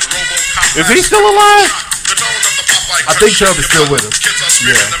Is he still alive? I think Chubb is still with us.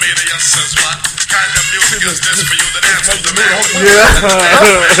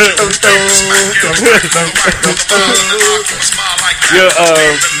 Your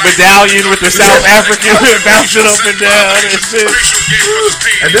medallion with the South African bouncing up and down and shit.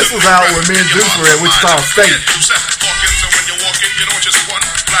 And this was out when me and Juice were at Wichita State.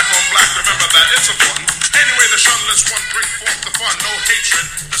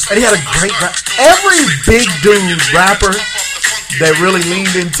 And he had a great rap. Every big dude rapper that really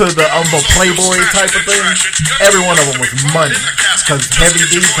leaned into the Playboy type of thing, every one of them was money. Because Heavy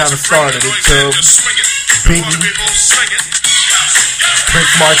D kind of started it. So Biggie,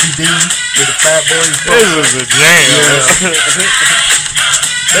 Prince Marky D with the Fat Boys. This is a jam.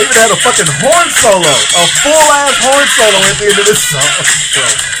 They even had a fucking horn solo, a full ass horn solo at the end of this song.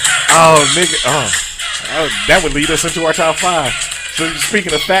 Oh, nigga. Oh, that would lead us into our top 5. So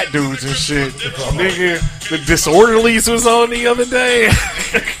speaking of fat dudes and shit, nigga, the Disorderlies was on the other day.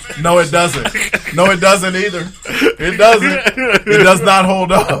 No, it doesn't. No, it doesn't either. It doesn't. It does not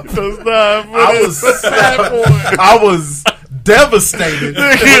hold up. It does not. I was devastated when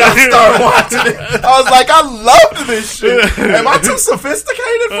I started watching it. I was like, I loved this shit. Am I too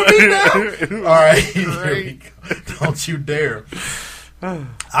sophisticated for me now? All right, here we go. Don't you dare.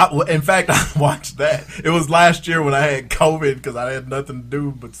 In fact, I watched that. It was last year when I had COVID because I had nothing to do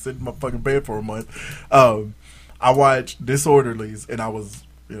but sit in my fucking bed for a month. I watched Disorderlies and I was,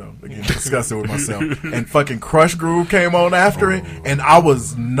 again, disgusted with myself. And fucking Crush Groove came on after it, and I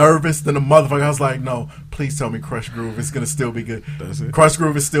was nervous than a motherfucker. I was like, no, please tell me Crush Groove is going to still be good. Does it? Crush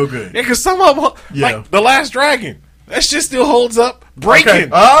Groove is still good. Yeah, because some of them, like The Last Dragon, that shit still holds up. Breaking.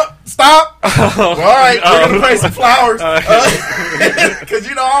 Okay. Stop. All right, we're going to play some flowers. Because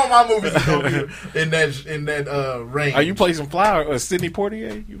all my movies are going to be in that range. You play some flowers. Sidney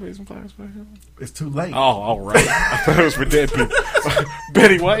Poitier, you play some flowers for him? It's too late. Oh, all right. I thought it was for dead people.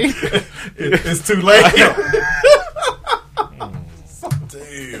 Betty White. It's too late.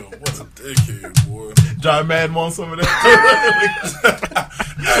 damn. What's a dickhead, boy? John Madden wants some of that.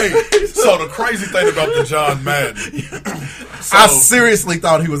 Hey, so the crazy thing about the John Madden, I seriously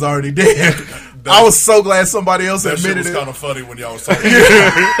thought he was already dead. I was so glad somebody else that shit admitted was it. kind of funny when y'all was talking.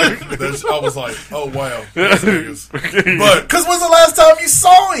 I was like, oh wow, these niggas. But because when's the last time you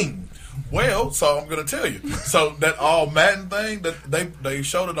saw him? Well, so I'm gonna tell you. So that all Madden thing that they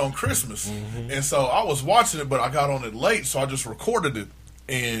showed it on Christmas, and so I was watching it, but I got on it late, so I just recorded it,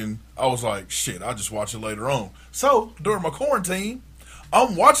 and I was like, shit, I'll just watch it later on. So during my quarantine,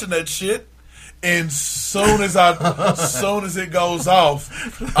 I'm watching that shit, And soon as it goes off,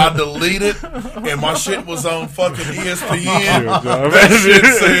 I delete it, and my shit was on fucking ESPN. That shit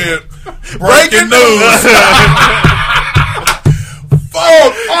said breaking news.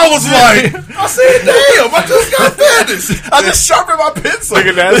 Fuck! I was like, I said, damn, I just got finished. I just sharpened my pencil.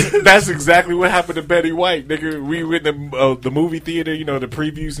 Nigga, that's exactly what happened to Betty White. Nigga, we went to the movie theater, you know, the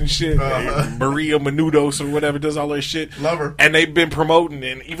previews and shit. Maria Menounos or whatever does all that shit. Love her. And they've been promoting,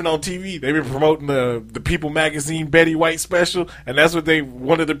 and even on TV, they've been promoting the People magazine Betty White special, and that's what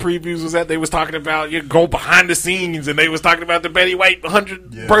one of the previews was at. They was talking about, you go behind the scenes, and they was talking about the Betty White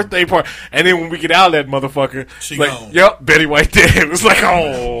 100th birthday party. And then when we get out of that motherfucker, she like, gone. yep, Betty White dead. It was like,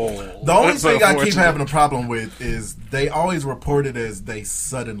 oh. The only thing I keep having a problem with is they always report it as they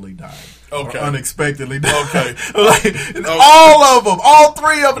suddenly died. Okay. Or unexpectedly died. Okay. All of them, all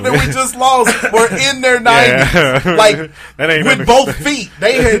three of them that we just lost were in their 90s. Yeah. Like, that ain't with both feet.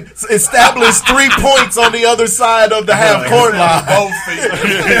 They had established 3 points on the other side of the half-court line. Both feet.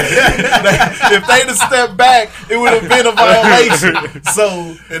 If they'd have stepped back, it would have been a violation.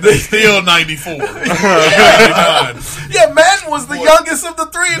 So, And they still 94. yeah, Madden was the youngest of the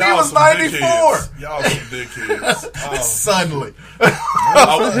three, and he was 94. Y'all some dickheads. Suddenly.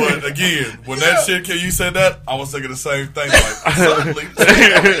 But again, when that shit came, you said that, I was thinking the same thing. Like, suddenly,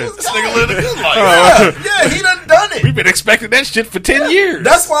 this nigga lived a good life. Yeah, he done it. We've been expecting that shit for 10 years.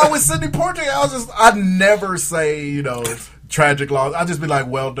 That's why with Sidney Poitier, I'd never say, tragic loss. I'd just be like,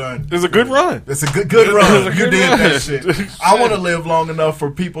 well done. It's a good run. It's a good run. a You good did run. that shit. I want to live long enough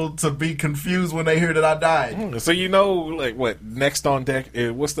for people to be confused when they hear that I died. So like what? Next on deck?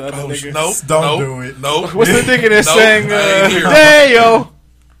 What's the other nigga? Don't do it. No. What's the nigga that sang here. "Hey Yo"?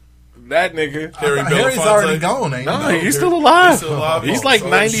 That nigga. Harry's already gone, ain't he? No, he's still alive. He's still alive. He's like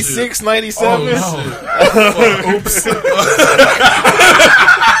 96, 97. Oops.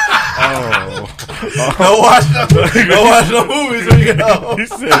 Oh. Don't watch no movies when you get home. He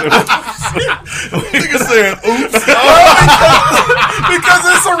said, Nigga said, oops. Because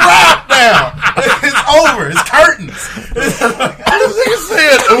it's a wrap now. It's over. It's curtains. Nigga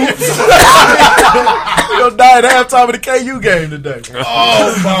said, oops. You're gonna die at halftime of the KU game today.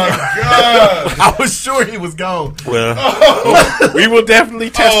 Oh my God. I was sure he was gone. well, we will definitely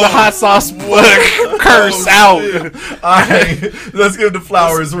test the hot sauce curse out. All right, let's give the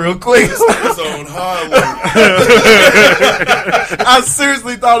flowers real quick. It's on high I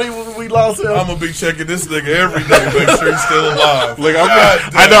seriously thought we lost him. I'm gonna be checking this nigga every day, make sure he's still alive. Look,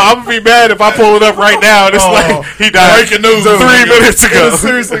 I know I'm gonna be mad if I pull it up right now and it's like he died breaking news 3 minutes ago. It'll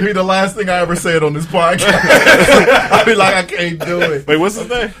seriously be the last thing I ever said on this podcast. I'll be like, I can't do it. Wait, what's his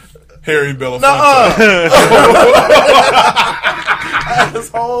name? Harry Belafonte.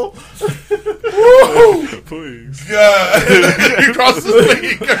 Asshole. Please. God. He crossed his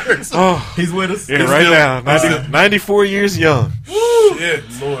fingers. Oh, he's with us. Yeah, right now. 94 years young. Shit.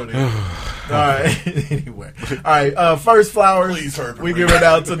 Lordy. All right. Anyway. All right. First flowers. Please, Herbert. We give it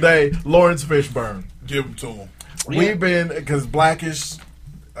out today. Lawrence Fishburne. Give him to him. We've been, because Blackish,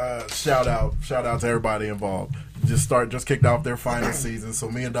 shout out to everybody involved. Just kicked off their final season. So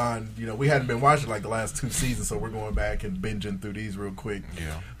me and Don, we hadn't been watching like the last 2 seasons, so we're going back and binging through these real quick.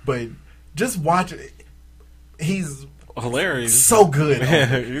 Yeah. But just watch it. He's hilarious. So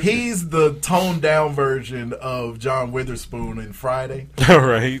good. He's the toned down version of John Witherspoon in Friday. All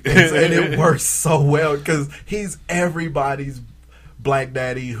right. And it works so well because he's everybody's black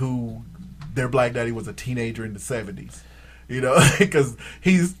daddy who their black daddy was a teenager in the 70s. Because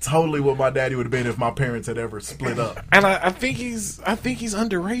he's totally what my daddy would have been if my parents had ever split up. And I think he's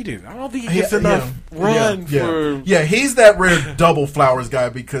underrated. I don't think he gets enough run for. Yeah, he's that rare double flowers guy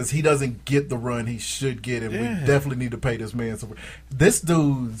because he doesn't get the run he should get, and we definitely need to pay this man some. This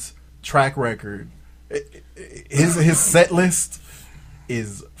dude's track record, his set list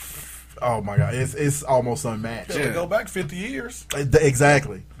is, oh my God, it's almost unmatched. Yeah, go back 50 years.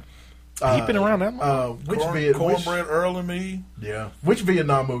 Exactly. He's been around that long. Cornbread Earl and Me. Yeah. Which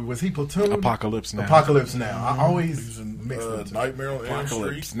Vietnam movie was he? Platoon? Apocalypse Now. Apocalypse Now. I always mix Nightmare on Elm Street.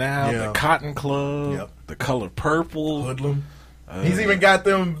 Apocalypse Now. The Cotton Club. The Color Purple. Hoodlum. He's even got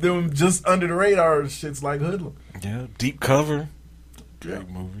them just under the radar shits like Hoodlum. Yeah. Deep Cover. Great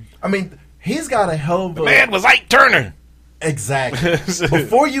movie. I mean, he's got a hell of a... The man was Ike Turner. Exactly.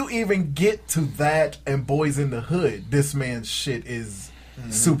 Before you even get to that and Boys in the Hood, this man's shit is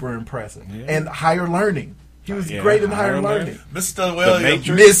super impressive. Yeah. And Higher Learning. He was great in Higher Learning. Mr. Williams.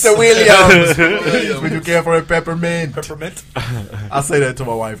 Mr. Williams. Would you care for a peppermint? Peppermint. I say that to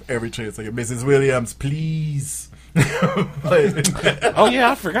my wife every chance I get. Mrs. Williams, please. Oh,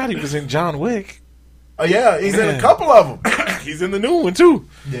 yeah, I forgot he was in John Wick. Oh, yeah, he's in a couple of them. He's in the new one, too.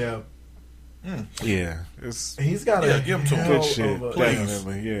 Yeah. Yeah, he's got give him to him. good shit. please.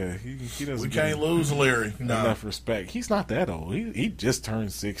 Definitely, yeah. He doesn't. We get can't lose Larry. enough respect. He's not that old. He just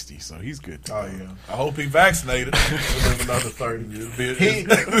turned 60, so he's good. Oh yeah. I hope he vaccinated. We'll live another 30 years.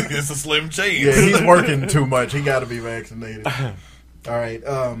 It's a slim chance. Yeah, he's working too much. He got to be vaccinated. All right.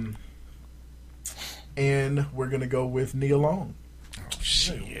 And we're gonna go with Nia Long.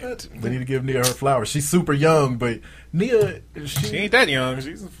 Shit. We need to give Nia her flowers. She's super young, but Nia, She ain't that young.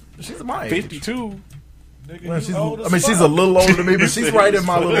 She's my age. 52. Nigga, Well, you old as she's fuck. a little older than me, but she's right in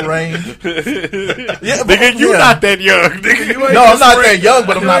my little range. Yeah, Nigga, you not that young. Nigga, You ain't No, I'm not spring- that young,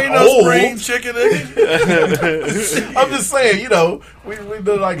 but I'm you not ain't no old. spring chicken, nigga. I'm just saying, we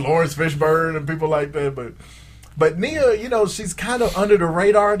do like Lawrence Fishburne and people like that, but Nia, she's kind of under the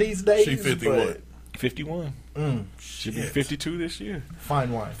radar these days. She 50 but what? 51. She'll be 52 this year.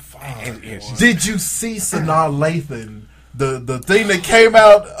 Fine wine. Yeah, she's Did you see Sanaa Lathan? The thing that came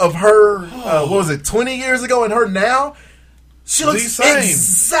out of her, what was it, 20 years ago, and her now? She looks The same.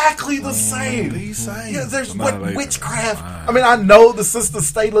 exactly the same. The same. Yeah, there's Sanaa what Lathan. witchcraft. I mean, I know the sisters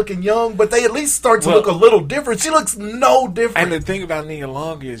stay looking young, but they at least start to Well- look a little different. She looks no different. And the thing about Nia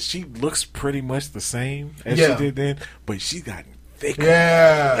Long is she looks pretty much the same as Yeah. she did then, but she's gotten thicker.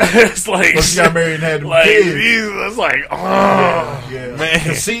 yeah. It's like Well, she got married and had them like kids. it's like Yeah. man.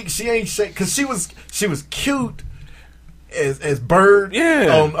 'Cause she ain't because she was cute as Bird Yeah.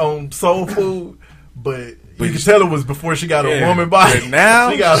 on Soul Food, but you can tell it was before she got a Yeah. woman body. But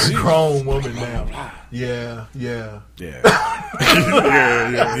now she got a she- grown woman now. Yeah. yeah. Yeah.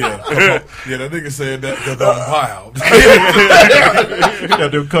 Yeah, that nigga said that because I'm wild.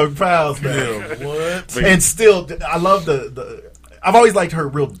 Got them Kung Pals now. Yeah, what? And still, I love the. I've always liked her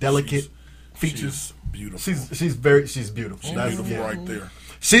real delicate features. She's beautiful. She's beautiful. That's beautiful right there.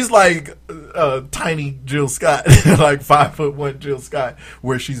 She's like tiny Jill Scott, like 5'1" Jill Scott,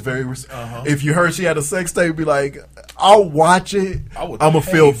 where she's very. If you heard she had a sex tape, be like, I'll watch it. I'm gonna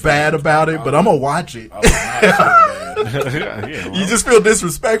feel bad about it, but I'm gonna watch it. I would not feel bad. Yeah, You just feel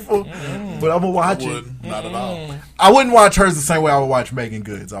disrespectful, but I'm gonna watch it. Wouldn't. Not at all. I wouldn't watch hers the same way I would watch Megan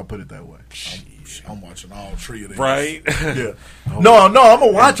Goods. I'll put it that way. I'm watching all three of these. right. Yeah. No, I'm gonna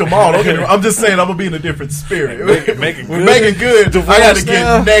watch them all. Don't get me wrong. I'm just saying I'm gonna be in a different spirit. Megan With Good. Megan Good, I got to Divorced get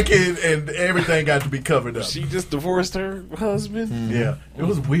now? naked and everything got to be covered up. She just divorced her husband. Yeah, it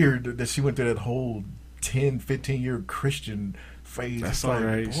was weird that she went through that whole 10, 15-year Christian phase. That's It's all like,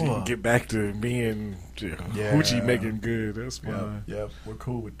 right. She boy. can get back to being hoochie making good. That's fine. Yeah, we're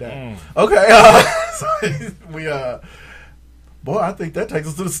cool with that. Mm. Okay, so we boy, I think that takes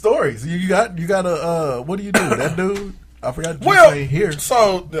us to the stories. You got a what do you do? That dude, I forgot. Well, ain't here.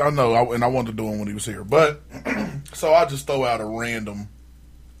 So I know, and I wanted to do him when he was here, but so I just throw out a random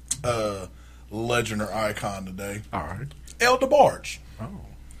legend or icon today. All right. El DeBarge. Oh.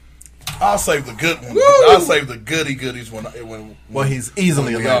 I'll save the good ones. I'll save the goodies when Well, he's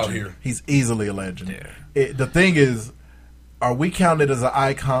easily a when we out legend. here. He's easily a legend. Yeah. The thing is, are we counted as an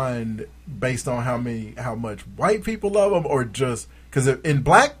icon based on how much white people love him, or just because in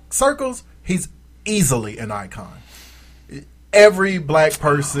black circles he's easily an icon? Every black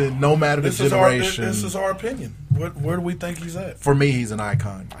person, no matter the This generation, is our opinion. Where do we think he's at? for me, he's an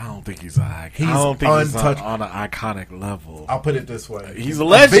icon. I don't think he's an icon. He's I don't think he's untouched- on an iconic level. I'll put it this way: He's a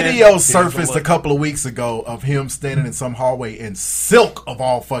legend. video He's a surfaced a legend. couple of weeks ago of him standing in some hallway, and Silk of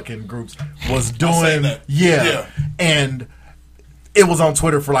all fucking groups was seen doing, that. yeah, Yeah. and it was on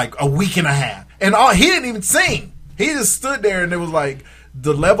Twitter for like a week and a half, and he didn't even sing. He just stood there, and it was like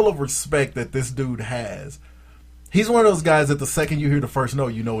the level of respect that this dude has. He's one of those guys that the second you hear the first note,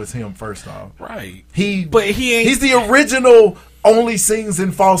 you know it's him. First off, Right. but he ain't. he's the original. Only sings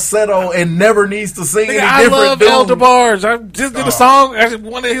in falsetto and never needs to sing Nigga, any I different. love El DeBarge. I just did a song.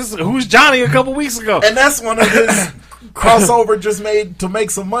 One of his "Who's Johnny" a couple weeks ago. And that's one of his crossover just made to make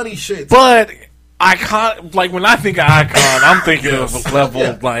some money shit. But icon, like when I think of icon, I'm thinking of a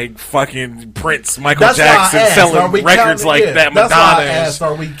level like fucking Prince, Michael That's why I Jackson asked, are selling we records counting- like yeah, that. That's Madonna. why I asked,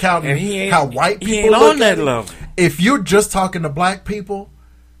 are we counting And he ain't- how white people he ain't look on that at it? level. If you're just talking to black people,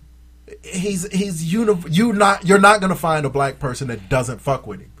 you're not going to find a black person that doesn't fuck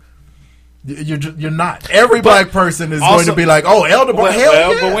with him. You're not. Every black person is going to be like, oh, El DeBarge, hell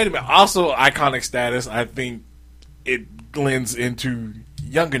yeah. But wait a minute. Also, iconic status, I think it blends into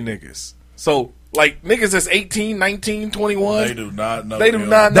younger niggas. So, like, niggas that's 18, 19, 21. They do not know. They do him.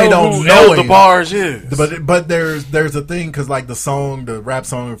 not They know don't who know El him. DeBarge is. But there's a thing, because like the rap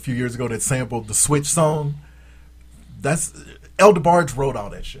song a few years ago that sampled the Switch song, that's El DeBarge wrote all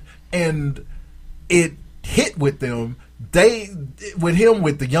that shit, and it hit with them.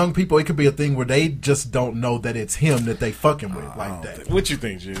 With the young people, it could be a thing where they just don't know that it's him that they fucking with like that. What you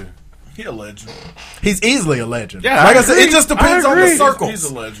think, Jay? He a legend. He's easily a legend. Yeah, like I I said, agree. it just depends I on the agree. circles. He's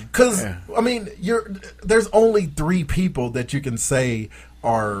a legend. Because I mean, there's only 3 people that you can say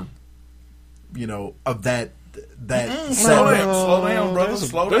are, of that. Slow down, brother.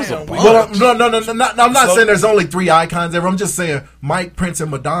 Slow there's down. a We- Well, no. I'm not saying there's only 3 icons ever. I'm just saying Mike, Prince,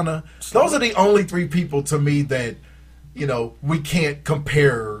 and Madonna. Those are the only 3 people to me that, we can't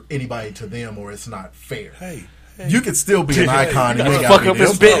compare anybody to them, or it's not fair. Hey, You could still be an icon and you ain't Fuck got up to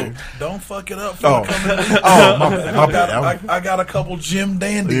his be them. bit. don't fuck it up. Oh, my bad. I got a couple Jim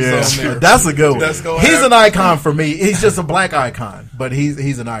Dandies on there. That's a good one. That's gonna He's happen. an icon for me. He's just a black icon, but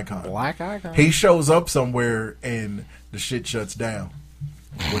he's an icon. Black icon. He shows up somewhere and the shit shuts down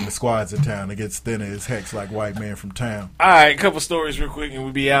when the squad's in town. It gets thinner as heck like White Man from Town. All right, a couple stories real quick, and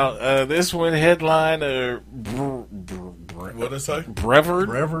we'll be out. This one headline: What did it say?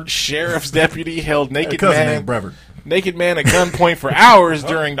 Brevard sheriff's deputy held naked Cousin man named Brevard. naked man at gunpoint for hours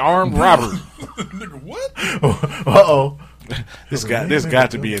during the armed robbery. Nigga, what? Uh-oh. This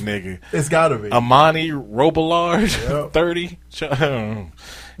got to be a nigga. It's got to be. Amani Robillard, Yep. 30. That's a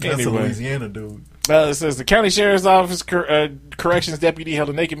Anyway, Louisiana dude. it says the county sheriff's office corrections deputy held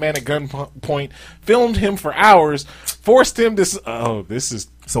a naked man at gunpoint, filmed him for hours, forced him to. This is.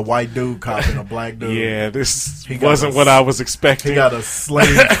 It's a white dude copping a black dude. Yeah, this He got wasn't a- what I was expecting. He got a slave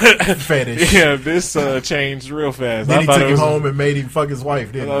fetish. Yeah, this changed real fast. Then I he thought took it him was home and made him fuck his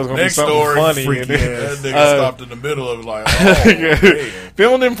wife, didn't I thought it was he? gonna Next be something story, funny. freaky and then- ass. That nigga stopped in the middle of it like, oh, man.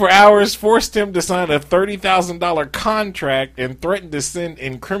 Filmed him for hours, forced him to sign a $30,000 contract, and threatened to send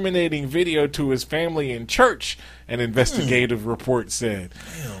incriminating video to his family in church, an investigative report said.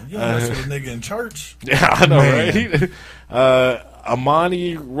 Damn, you don't mess with a nigga in church. Yeah, I know, Man. right?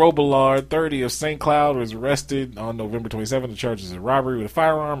 Amani Robillard, 30 of St. Cloud, was arrested on November 27th. The charges of robbery with a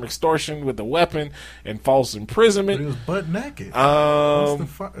firearm, extortion with a weapon, and false But he imprisonment. was butt naked.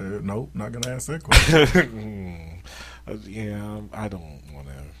 What's the nope, not going to ask that question. Yeah, I don't want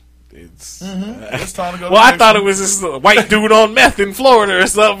to. It's. It's time to go. Well, to I the thought next it was this white dude on meth in Florida or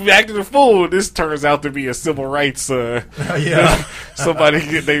something acting a fool. This turns out to be a civil rights. Yeah. Somebody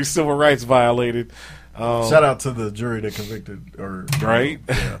get their civil rights violated. Shout out to the jury that convicted, or Right?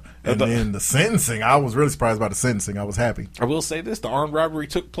 Yeah. And then the sentencing, I was really surprised by the sentencing. I was happy. I will say this: the armed robbery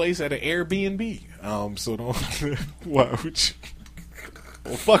took place at an Airbnb. So don't. Why would you?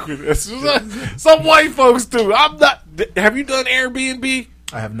 Well, fuck with this. Some white folks do. I'm not. Have you done Airbnb?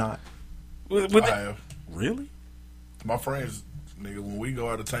 I have not. With I have. Really? My friends, nigga, when we go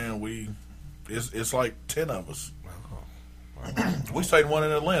out of town, it's like 10 of us. We stayed one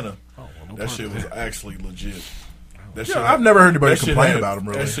in Atlanta. That shit was actually legit. That shit I've never heard anybody that shit complain had- about them,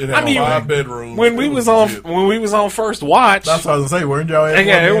 really. That shit had I mean, 5 bedrooms. When It we was on legit. First Watch, That's what I was going to say. Weren't y'all at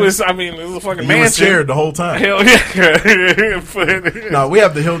yeah, one it man? was. I mean, it was a fucking You mansion. were scared the whole time. Hell yeah! But- No, we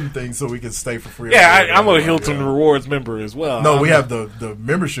have the Hilton thing so we can stay for free. yeah, I'm a Hilton Rewards member as well. No, we I'm- have the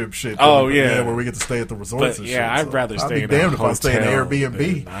membership shit. Oh, yeah. where we get to stay at the resorts. But and yeah, shit, I'd rather I'd stay be in damned a if I stay in hotel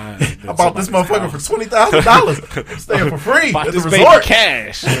Airbnb. than I bought this somebody's motherfucker house. for $20,000. I'm staying for free Bought at the this baby resort.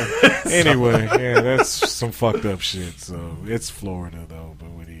 cash. Anyway, yeah, that's some fucked up shit. So it's Florida though, but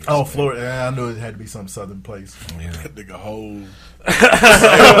what do you? Oh, Florida! Yeah, I knew it had to be some southern place. That nigga whole.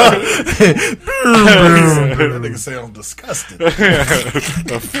 That nigga sound disgusted.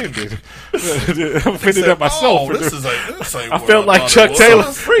 Offended. Offended at myself. Oh, this ain't I what felt like thought Chuck it was. Taylor.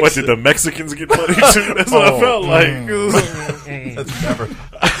 Freaks What did the Mexicans get money too? That's what I felt like. That's never.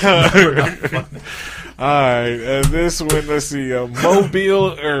 All right, this one. Let's see.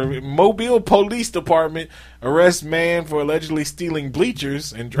 Mobile Police Department arrests man for allegedly stealing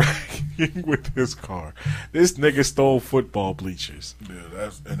bleachers and dragging with his car. This nigga stole football bleachers. Yeah,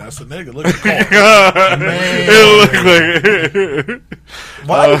 that's a nigga. Look at the car. It looked like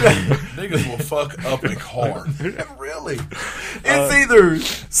Why? Niggas will fuck up a car. Really? It's either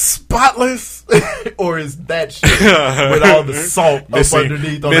spotless or is that shit with all the salt up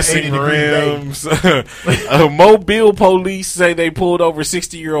underneath on the 80-degree day. rims. Mobile police say they pulled over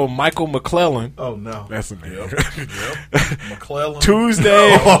 60-year-old Michael McClellan. Oh no, That's a nigga. Yep. McClellan.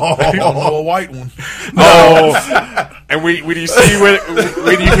 Tuesday. I don't know a white one. Oh, and when you see when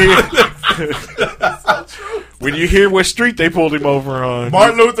you hear when you hear what street they pulled him over on,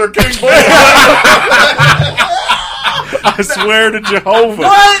 Martin Luther King. I swear to Jehovah.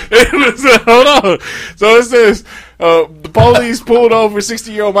 What? It was, hold on. So it says the police pulled over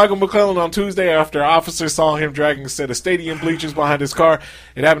 60-year-old Michael McClellan on Tuesday after officers saw him dragging a set of stadium bleachers behind his car.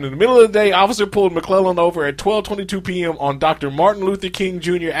 It happened in the middle of the day. Officer pulled McClellan over at 12:22 p.m. on Dr. Martin Luther King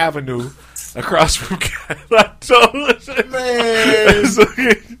Jr. Avenue, across from Man.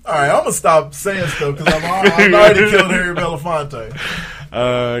 All right, I'm gonna stop saying stuff because I've already killed Harry Belafonte.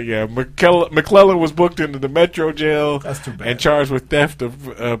 McClellan was booked into the Metro jail. That's too bad. And charged with theft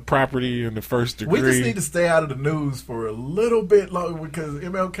of property in the first degree. We just need to stay out of the news for a little bit longer because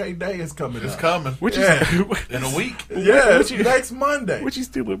MLK Day is coming. It's coming. Which is in a week. Yeah, it's next Monday. What you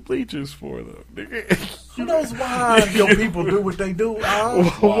stealing bleachers for, though? Nigga? Who knows why your people do what they do?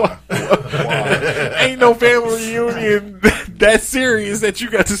 Why? Ain't no family reunion that serious that you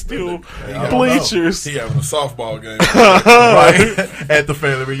got to steal bleachers. He having a softball game right at the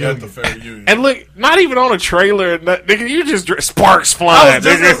family reunion. And look, not even on a trailer. Nigga, you just sparks flying. I was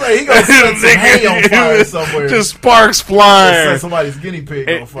just gonna say he gonna set some hay on fire somewhere. Just sparks flying. Set somebody's guinea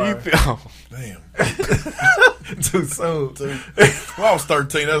pig on fire. Damn. Too soon. Well, I was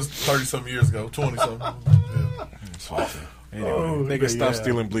 13. That was 30-something years ago. 20-something. Yeah. Anyway, nigga, stop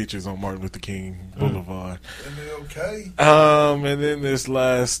stealing bleachers on Martin Luther King Boulevard. Okay. And then this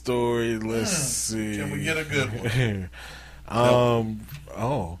last story. Let's see. Can we get a good one?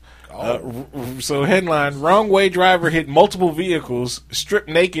 So headline: Wrong way driver hit multiple vehicles, stripped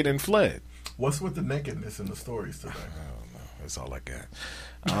naked, and fled. What's with the nakedness in the stories today? I don't know. That's all I got.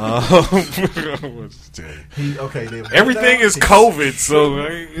 Everything is COVID, so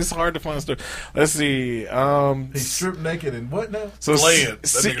it's hard to find a story. Let's see. He's stripped naked and what now? So Fled.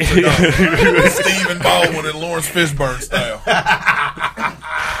 Stephen Baldwin and Lawrence Fishburne style.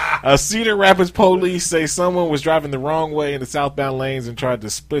 Cedar Rapids police say someone was driving the wrong way in the southbound lanes and tried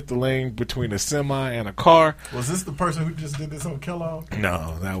to split the lane between a semi and a car. Was this the person who just did this on Kellogg?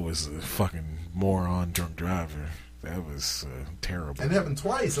 No, that was a fucking moron drunk driver. That was terrible. It happened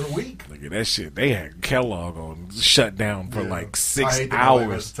twice in a week. Look at that shit. They had Kellogg on shut down for like 6 I hate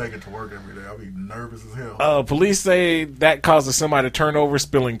hours. To take it to work every day. I'll be nervous as hell. Police say that caused a semi to turn over,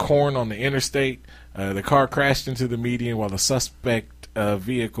 spilling corn on the interstate. The car crashed into the median while the suspect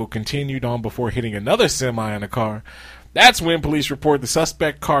vehicle continued on before hitting another semi in a car. That's when police report the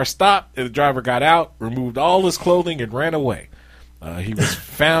suspect car stopped. The driver got out, removed all his clothing, and ran away. He was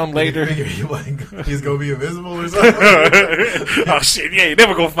found later. He's gonna be invisible or something? Oh shit! Yeah, you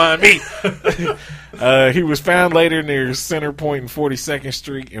never gonna find me. He was found later near Center Point and 42nd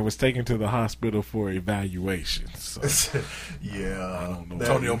Street and was taken to the hospital for evaluation. So, I don't know.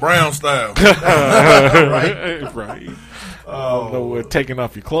 Antonio Brown style. right. I don't know what taking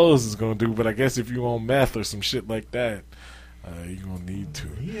off your clothes is gonna do, but I guess if you on meth or some shit like that, you're gonna need to.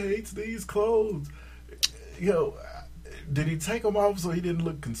 He hates these clothes. Did he take them off so he didn't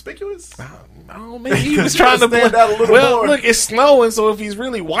look conspicuous? No, maybe he was trying to stand out a little more. Look, it's snowing, so if he's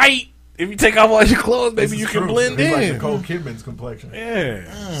really white, if you take off all your clothes, maybe you can blend in. Like Nicole Kidman's complexion.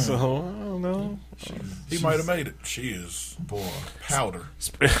 Yeah. So, I don't know. He might have made it. She is powder.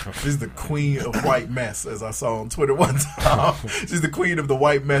 She's the queen of white mess, as I saw on Twitter one time. She's the queen of the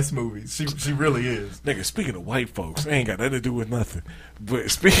white mess movies. She really is. Nigga, speaking of white folks, they ain't got nothing to do with nothing. But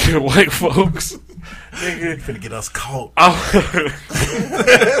speaking of white folks, nigga, you finna get us caught.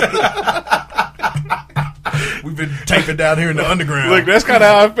 We've been taping down here in the underground. Look, that's kind of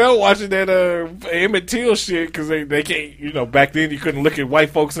how I felt watching that Emmett Till shit, because they can't, back then you couldn't look at white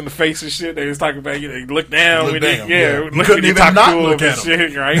folks in the face and shit. They was talking about, you look down. Look down. You couldn't even not look at them.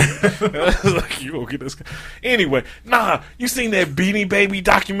 Shit, right? Like, you gonna get this. Anyway, you seen that Beanie Baby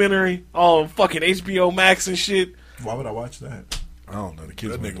documentary on fucking HBO Max and shit? Why would I watch that? I don't know. The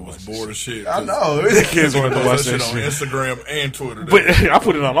kids that nigga was bored as shit. I know. The kids wanted to watch that shit on Instagram and Twitter. But I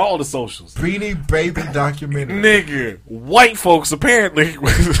put it on all the socials. Beanie Baby documentary. Nigga, white folks apparently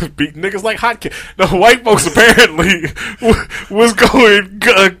beat niggas like hotcakes. The white folks apparently was going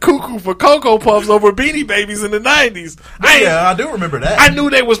cuckoo for Cocoa Puffs over Beanie Babies in the 90s. I do remember that. I knew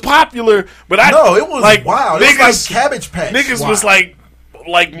they was popular, but it was like wild. Niggas, it was like Cabbage Patch. Niggas was like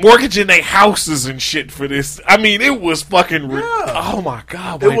mortgaging their houses and shit for this. I mean, it was fucking. Oh my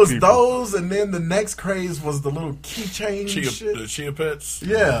god! It was people. those, and then the next craze was the little keychain shit. The Chia Pets.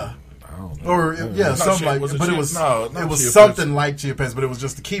 Yeah. I don't know. Or something like. Was but it it was it was something like Chia Pets, but it was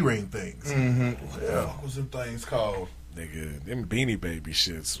just the keyring things. Mm-hmm. Yeah. What was them things called? Nigga, them Beanie Baby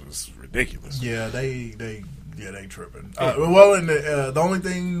shits was ridiculous. Yeah, they tripping. Well, and the only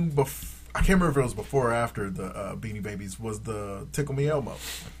thing I can't remember if it was before or after the Beanie Babies was the Tickle Me Elmo.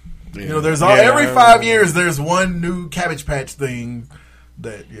 Yeah. There's every 5 years there's one new Cabbage Patch thing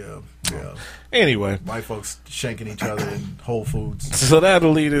that Anyway, white folks shanking each other in Whole Foods. So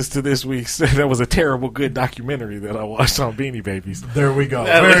that'll lead us to this week's. That was a terrible good documentary that I watched on Beanie Babies. There we go.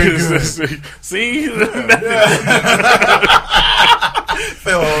 Very good. See,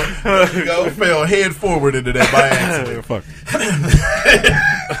 fell head forward into that by accident. Fuck.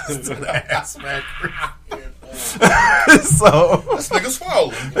 So this nigga's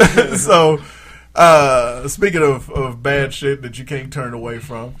swollen. So Speaking of bad shit that you can't turn away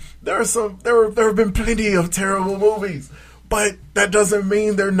from, there have been plenty of terrible movies, but that doesn't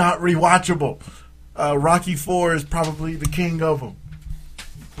mean they're not rewatchable. Rocky IV is probably the king of them,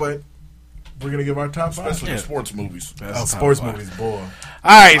 but we're gonna give our top 5. Especially the sports movies. Sports movies, boy. All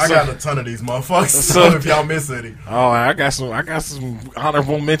right, I got a ton of these motherfuckers. So if y'all miss any, I got some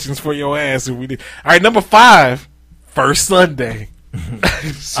honorable mentions for your ass. If we did. All right, number 5, First Sunday.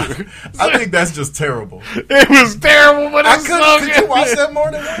 I think that's just terrible. It was terrible, but it's so good. Did you watch that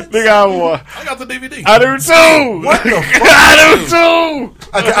more than once? Nigga, I got the DVD. I do too. What the fuck? I do too.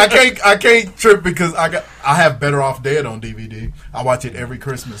 I can't trip because I have Better Off Dead on DVD. I watch it every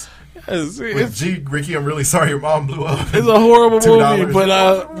Christmas. With Ricky, I'm really sorry your mom blew up. It's a horrible movie,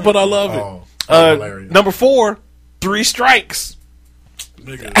 but I love it. Hilarious. Number 4, 3 Strikes.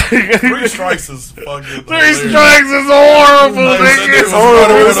 Nigga, 3 Strikes is fucking 3 Strikes is horrible, nigga. It's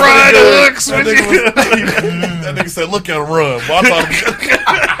horrible. Fried hooks. That nigga said, "Look at him run." Well, I thought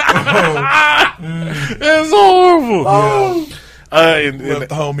it's horrible. Oh. Left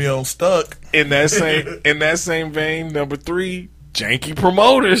the homie on stuck. In that same vein, number 3, Janky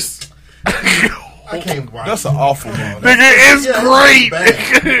Promoters. I can't watch. That's an awful one. Nigga, it's great.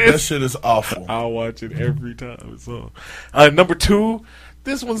 That shit is awful. I'll watch it every time. So, number 2,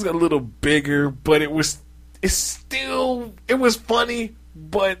 this one's a little bigger, but it was funny,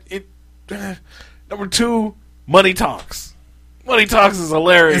 but number 2, Money Talks. Money Talks is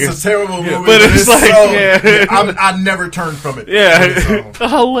hilarious. It's a terrible movie, but it's like I never turned from it. Yeah,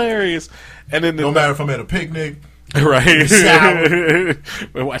 hilarious. And then no matter if I'm at a picnic. Right.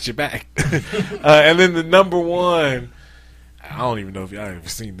 But watch your back. And then the number 1, I don't even know if y'all ever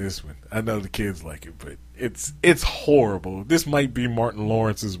seen this one. I know the kids like it, but it's horrible. This might be Martin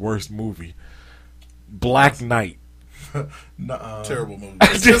Lawrence's worst movie. Black Knight. Terrible movie.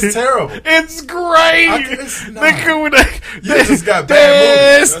 It's just terrible. It's great. You just got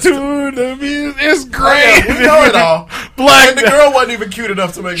bad movies. It's great. We know it all. And the girl wasn't even cute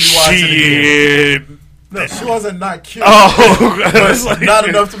enough to make me watch it again. No, she wasn't not cute. Not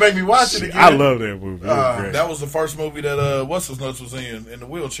enough to make me watch it again. I love that movie. That was the first movie that What's His Nuts was in the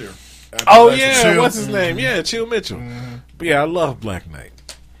wheelchair. What's his name? Yeah, Chill Mitchell. Mm-hmm. But yeah, I love Black Knight.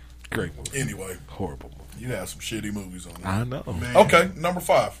 Great movie. Anyway, horrible movie. You have some shitty movies on there. I know. Man. Okay, number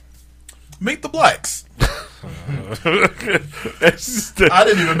 5, Meet the Blacks. I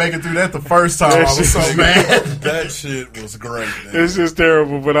didn't even make it through that the first time. I was so mad. That shit was great. Man. It's just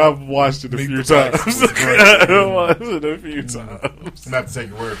terrible, but I've watched it a few times. I've watched it a few times. I'm gonna have to take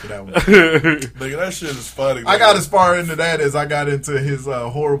your word for that one. Nigga, that shit is funny. I got as far into that as I got into his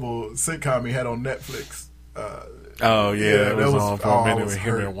horrible sitcom he had on Netflix. That was on for a minute with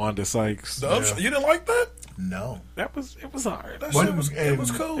him and Wanda Sykes. You didn't like that? No, it was hard. That shit was it was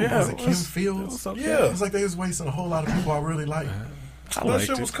cool. Yeah, was it Kim Fields? Yeah, it was like they was wasting a whole lot of people I really liked. That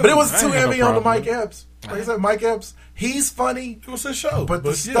shit was cool. But it was too heavy on the Mike Epps. Like I said, Mike Epps, he's funny. It was his show, but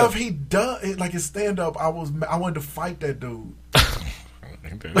the stuff he does, like his stand up, I wanted to fight that dude.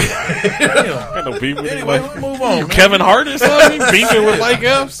 No beef with anyway, let's move on. Kevin Hart or something? Beefing with Mike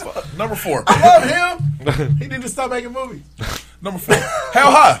Epps? Number 4. I love him. He need to stop making movies. Number 4.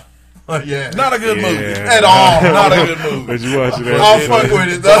 How High? Not a good movie at all. Not a good movie. Did you watch it? I'll fuck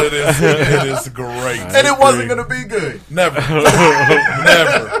with it though. It is great, and it wasn't gonna be good. Never,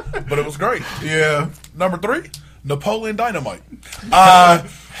 never. But it was great. Yeah. Number 3, Napoleon Dynamite. I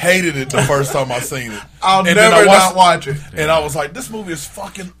hated it the first time I seen it. I'll never not watch it. And I was like, this movie is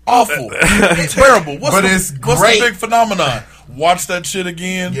fucking awful. It's terrible. What's the big phenomenon? Watch that shit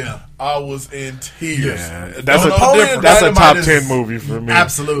again. Yeah. I was in tears. Yeah. That's a top 10 movie for me.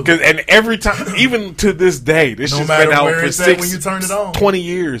 Absolutely. And every time, even to this day, this shit's been out for when you turn it on. 20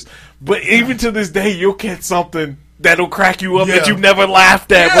 years. But even to this day, you'll catch something that'll crack you up that you never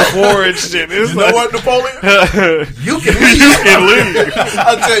laughed at before and shit. It's you know what, Napoleon? You can leave.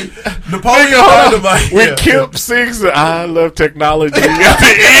 I'll tell you, Napoleon Dynamite. When Kip sings I Love Technology at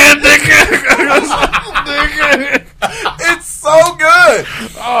the end, nigga. It's so good.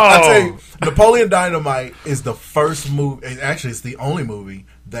 I'll tell you, Napoleon Dynamite is the first movie, actually it's the only movie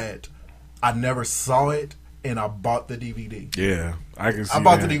that I never saw it and I bought the DVD. Yeah, I can see I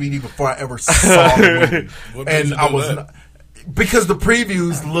bought the DVD before I ever saw the movie. And I was not, because the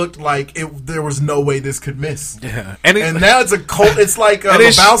previews looked like there was no way this could miss. Yeah, and now it's a cult. It's like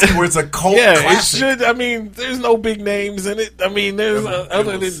Lebowski, where it's a cult. Yeah, classic. It should. I mean, there's no big names in it. I mean, there's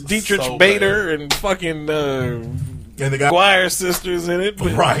other than Dietrich Bader and fucking and the guy Squire sisters in it,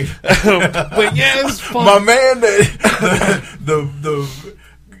 but, right? But yeah, it's fun. My man, the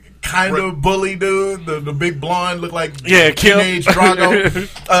kind of bully dude, the big blonde, looked like Kip. teenage Drago.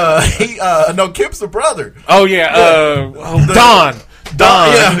 Kip's the brother. Oh yeah, Don.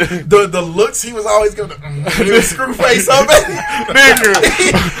 Yeah, the looks he was always going to screw face up at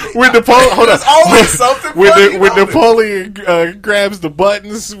nigga. When Napoleon, hold on, there's always something. When Napoleon grabs the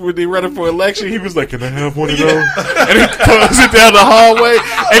buttons when they running for election, he was like, "Can I have one of those?" And he throws it down the hallway,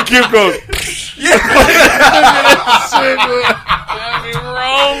 and Kim goes,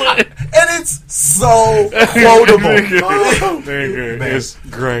 rolling. And it's so quotable. Nigga, it's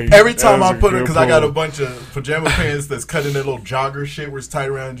great. Every time I put it, because I got a bunch of pajama pants that's cut in that little jogger shit where it's tight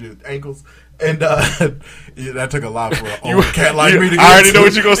around your ankles. And that took a lot for an old cat like me to get I already to. know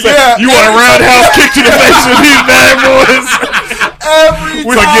what you're going to say. Yeah. You want a roundhouse kick to the face of these bad boys. Every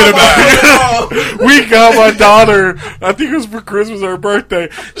time we got my daughter, I think it was for Christmas or her birthday.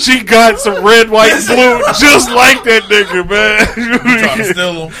 She got some red, white, and blue just like that nigga, man. Trying to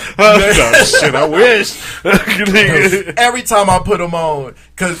steal them. No, shit, I wish. Every time I put them on,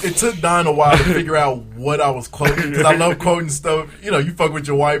 because it took Don a while to figure out what I was quoting, because I love quoting stuff. You know, you fuck with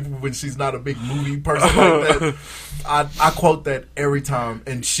your wife when she's not a big movie person like that. I quote that every time,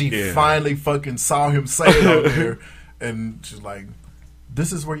 and she finally fucking saw him say it over there, and she's like,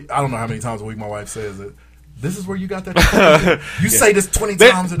 "This is where you," I don't know how many times a week my wife says it. This is where you got that. You say this 20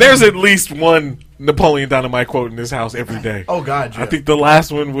 times a day. There's at least one Napoleon Dynamite quote in this house every day. Oh God, yeah. I think the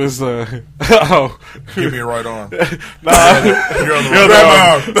last one was give me a right arm. Nah, you're on the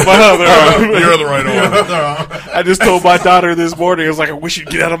right arm. My other arm. You're on the right arm. I just told my daughter this morning, I was like, I wish you'd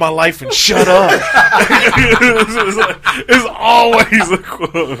get out of my life and shut up. It's always a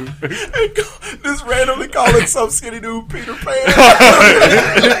quote. Just randomly calling some skinny dude Peter Pan.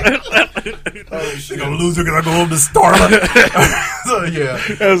 Oh, she gonna lose her because I go home to Starla. So yeah,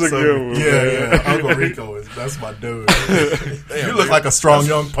 that's a good one. Yeah. Uncle Rico that's my dude. Damn, you look like a strong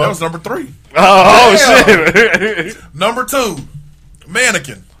young punk. That was number 3. Oh shit. Number 2,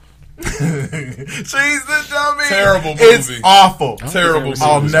 Mannequin. She's the dummy. Terrible movie. It's awful. Terrible movie.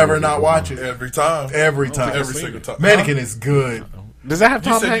 I'll never not watch it. Every time. Every single time. Mannequin is good. Does that have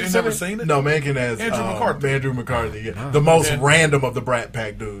Tom you Hanks? You've never seen it? No, Mannequin has Andrew McCarthy. Yeah. The most random of the Brat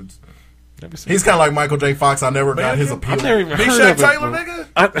Pack dudes. He's kind of like Michael J. Fox. I never got his appeal. I've never even Big heard Shaq of it. Taylor,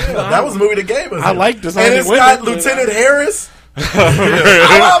 nigga. That was the movie that gave us. I like this. And it's got Lieutenant Harris. I'm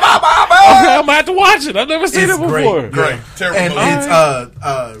going to have to watch it. I've never seen it before. Great. Terrible And movie. it's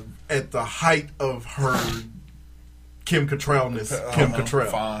at the height of her Kim Cattrall-ness. Kim Cattrall.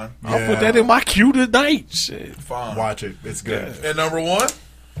 Fine. I'll put that in my queue tonight. Shit. Fine. Watch it. It's good. And number 1?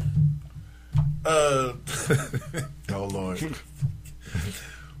 Oh, Lord.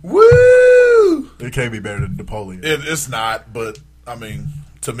 Woo! It can't be better than Napoleon. It's not, but, I mean,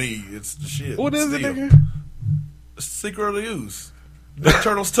 to me, it's the shit. What is it, Still. nigga? Secret of the Ooze. Ninja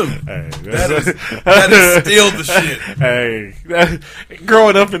Turtles 2. Hey, that is still the shit. Hey,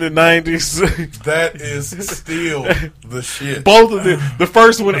 growing up in the 90s, that is still the shit. Both of the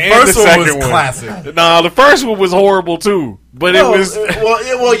first one and the second one. Classic. Nah, the first one was horrible too, but it was.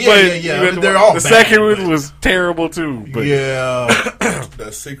 Yeah. They're all the bad, second one was terrible too. But yeah,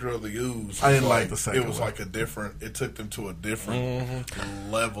 that Secret of the Ooze. I didn't like the second. It was like a different. It took them to a different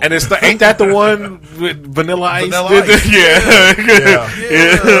level. And ain't that the one with Vanilla Ice? Yeah.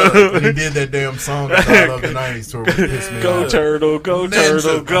 When he did that damn song at the of the 90s tour, pissed me Go off. Turtle, go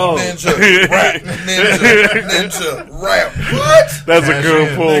Turtle, go. Ninja rap, ninja rap. What? That's a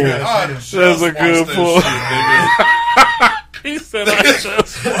good pull. That's a good pull. He said I just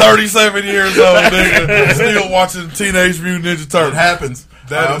 37 years old, nigga. Still watching Teenage Mutant Ninja Turtles. It happens.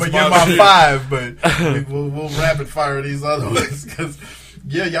 I'm going to give my 5, but we'll rapid fire these other ones. Because,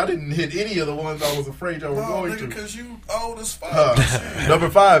 yeah, y'all didn't hit any of the ones I was afraid y'all were going to. Because you old as fuck. Number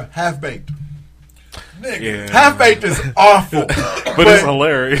 5, Half-Baked. Nigga. Yeah. Half-Baked is awful. but it's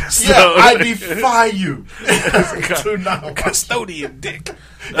hilarious. Yeah, I defy you to not watch Custodian dick.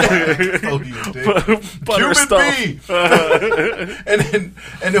 Custodian dick. Butter stuff. and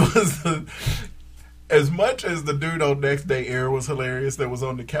it was as much as the dude on Next Day Air was hilarious that was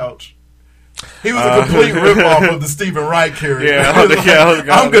on the couch. He was a complete ripoff of the Stephen Wright character. Yeah,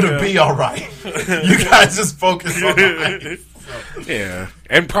 I'm gonna be all right. You guys just focus on the Yeah,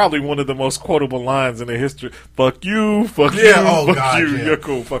 and probably one of the most quotable lines in the history. Fuck you, fuck you, oh fuck God, you. yeah. You're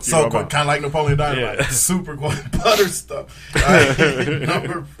cool. Fuck you. So kind of like Napoleon Dynamite. Yeah. Super cool. Butter stuff.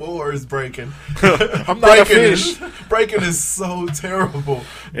 Number 4 is Breaking. I'm not a fish. Breaking is so terrible,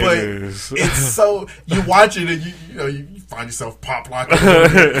 but is. it's so you watch it and you find yourself pop locking.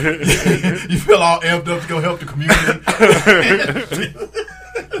 You feel all amped up to go help the community.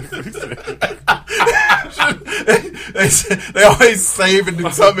 they always save and do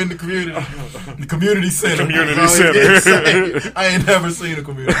something in the community. The community center. Community center. I ain't never seen a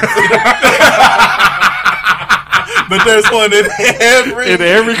community center. But there's one in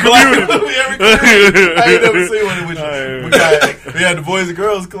every community. I ain't never seen one in which we had the Boys and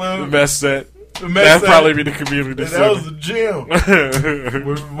Girls Club. The mess set. That'd probably be the community center. That was the gym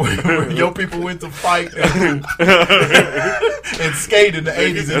where your people went to fight and skate in the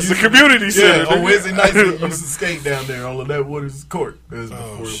 80s. That's the community center. On Wednesday nights, they used to skate down there on Lynette Waters Court. What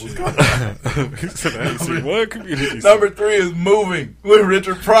community center? Number 3 is Moving with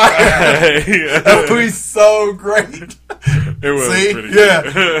Richard Pryor. That movie's so great. It was pretty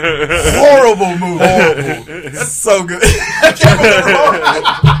good. Horrible movie. Horrible. That's so good.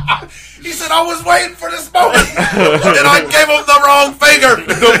 He said, I was waiting for this moment, and then I gave him the wrong finger.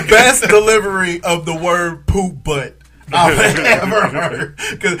 The best delivery of the word poop butt I've ever heard.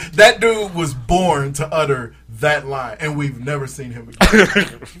 Because that dude was born to utter that line, and we've never seen him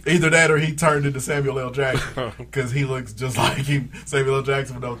again. Either that or he turned into Samuel L. Jackson, because he looks just like him, Samuel L.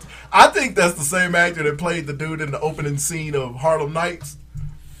 Jackson. I think that's the same actor that played the dude in the opening scene of Harlem Nights.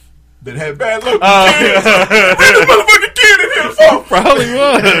 That had bad luck. Where's the motherfucking kid in here for? Probably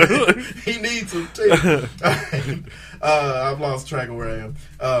was. He needs some tea. I've lost track of where I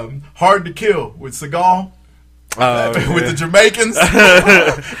am. Hard to Kill with Seagal. With the Jamaicans.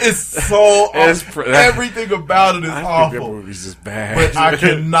 It's so awful. Everything about it is awful. That movie's just bad. But I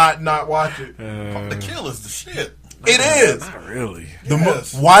cannot not watch it. The Kill is the shit. It is. Not really.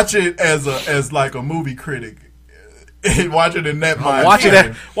 Watch it as like a movie critic. Watch it in that mind. Watch it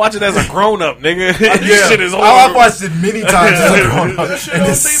as a grown up, nigga. This shit is horrible. I've watched it many times as a grown up.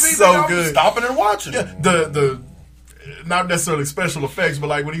 And it's so good. Stopping and watching. Yeah, the not necessarily special effects, but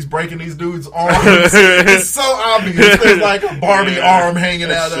like when he's breaking these dudes' arms, it's so obvious. There's like a Barbie arm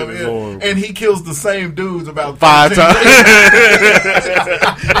hanging out of it, and he kills the same dudes about 5 times.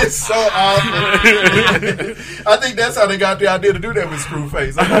 It's so awful. I think that's how they got the idea to do that with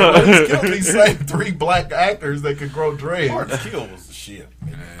Screwface. I'm like, well, he's killed these same 3 black actors that could grow dreads. Hard to Kill was the shit.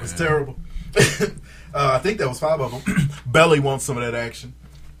 It was terrible. I think that was 5 of them. Belly wants some of that action.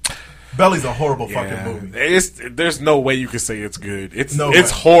 Belly's a horrible fucking movie. There's no way you can say it's good. It's way.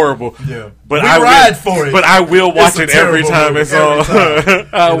 horrible. Yeah, but we ride for it. But I will watch it every time it's on.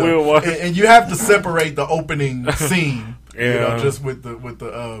 I will watch it. And you have to separate the opening scene, just with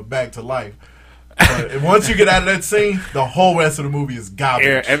the back to life. But once you get out of that scene, the whole rest of the movie is garbage.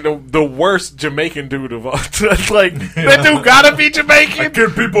 Yeah, and the worst Jamaican dude of all time. Like, that dude gotta be Jamaican. I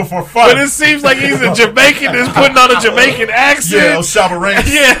kill people for fun. But it seems like he's a Jamaican that's putting on a Jamaican accent. Yeah, Shabba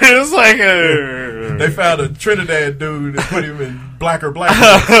Ranks. Yeah, it's like they found a Trinidad dude and put him in blacker.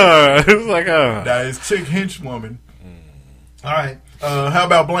 It's like that is chick henchwoman. All right. How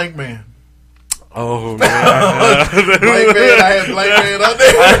about Blank Man? Oh, man. Blank Man, I had Blank Man up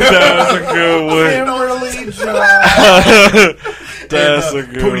there. That's a good one. That's a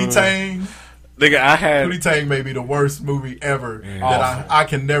good Pootie one. Tang. Nigga, Pootie Tang may be the worst movie ever that I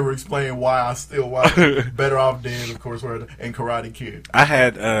can never explain why I still watch it. Better Off Dead, of course, and Karate Kid. I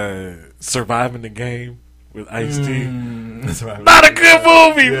had Surviving the Game with Ice-T. Not a good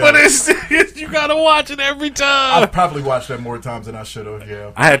movie, but it's you gotta watch it every time. I've probably watched that more times than I should have,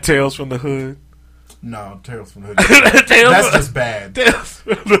 yeah. I had Tales from the Hood. No, Tales from the Hood. That's just bad. Tales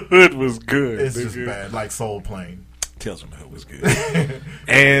from the Hood was good. It's just bad, like Soul Plane. Tales from the Hood was good.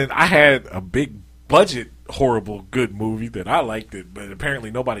 And I had a big budget, horrible, good movie that I liked it, but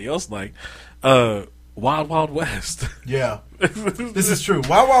apparently nobody else liked. Wild Wild West. Yeah. This is true.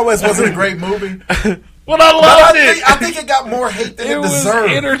 Wild Wild West wasn't a great movie. Well, I loved it. I think it got more hate than it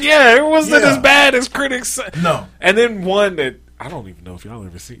deserved. It wasn't as bad as critics said. No. And then one that I don't even know if y'all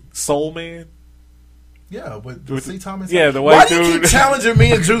ever seen, Soul Man. Yeah, with C. Thomas. Yeah, the white dude. Why do you keep challenging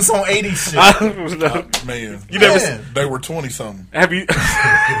me and Juice on 80s shit? I don't know. Man, you never. They were 20 something. Have you?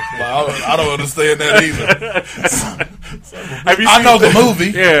 I don't understand that either. Have you? I know the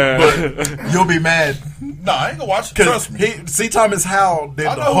movie. Yeah, but you'll be mad. No, I ain't gonna watch it. Trust me. C. Thomas Howell did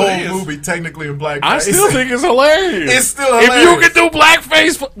the whole movie technically in blackface. I still think it's hilarious. It's still hilarious. If you could do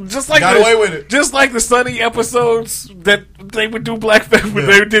blackface, just like got away with it, just like the Sunny episodes that they would do blackface when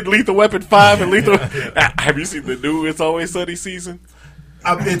they did Lethal Weapon 5 and Lethal. Have you seen the new It's Always Sunny season?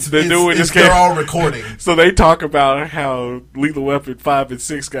 They're all recording. So they talk about how Lethal Weapon 5 and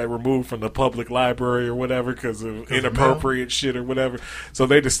 6 got removed from the public library or whatever because of inappropriate shit or whatever. So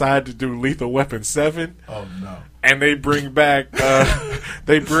they decide to do Lethal Weapon 7. Oh no! And they bring back Donovan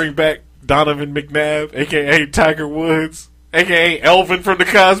McNabb, aka Tiger Woods, aka Elvin from the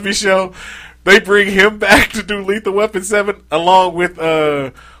Cosby Show. They bring him back to do Lethal Weapon 7 along with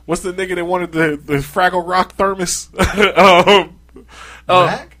what's the nigga that wanted the Fraggle Rock thermos?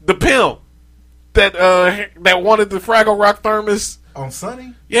 The pimp that wanted the Fraggle Rock thermos on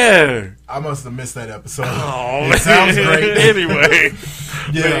Sunny. Yeah, I must have missed that episode. Oh, it sounds great. Anyway,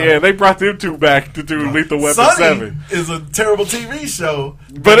 yeah, they brought them two back to do Lethal Weapon Sunny 7. Is a terrible TV show,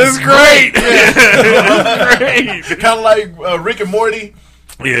 but it's great. It's great. Kind of like Rick and Morty.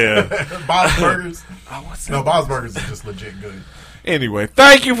 Yeah, Bob's Burgers. What's that? No, Bob's Burgers is just legit good. Anyway,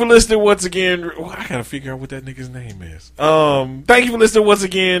 thank you for listening once again. I gotta figure out what that nigga's name is. Thank you for listening once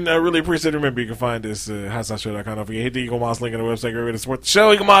again. I really appreciate it. Remember, you can find this HotSauceShow.com. Don't forget, hit the Eagle Moss link on the website. Get ready to support the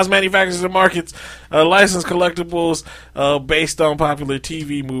show. Eagle Moss manufactures and markets licensed collectibles based on popular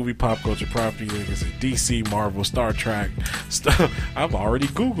TV, movie, pop culture property. Like I said, DC, Marvel, Star Trek. I've already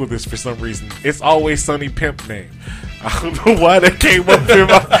Googled this for some reason. It's Always Sunny pimp name. I don't know why that came up in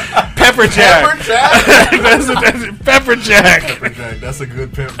my Pepper Jack. That's Pepper Jack. Pepper Jack. That's a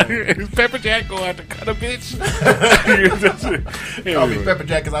good pimp name. Pepper Jack go out to cut a bitch. Call me Pepper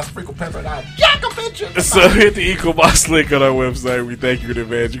Jack because I sprinkle pepper and I jack a bitch. So hit the Equal Boss link on our website. We thank you in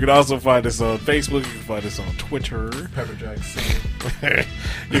advance. You can also find us on Facebook. You can find us on Twitter. Pepper Jack.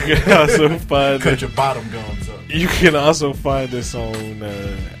 You can also find cut your bottom gums up. You can also find us on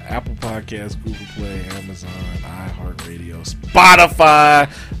Apple Podcasts, Google Play, Amazon, iHeartRadio, Spotify,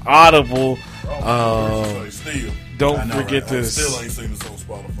 Audible. Don't forget to. Still ain't seen this on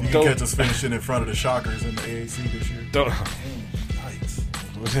Spotify. You can catch us finishing in front of the Shockers in the AAC this year.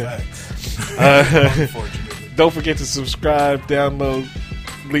 Don't forget to subscribe, download,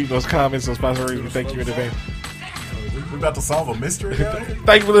 leave those comments on Spotify. We thank you in advance. We about to solve a mystery down here?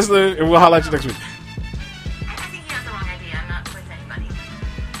 Thank you for listening, and we'll holler at you next week.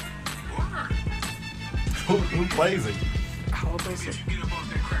 Who plays it?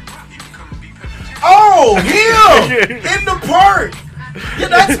 Oh, him in the park. Yeah,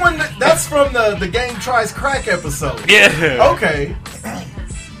 that's from the Game Tries Crack episode. Yeah. Okay.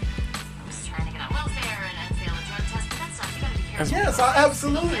 Yes, I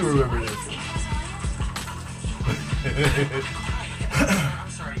absolutely remember this.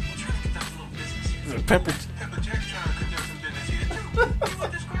 Pepper.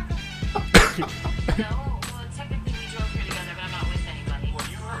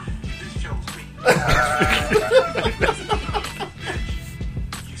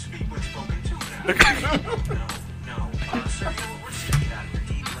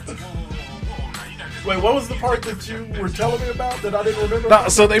 Wait, what was the part that you were telling me about that I didn't remember?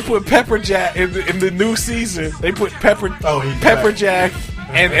 So they put Pepper Jack in the new season. They put Pepper Jack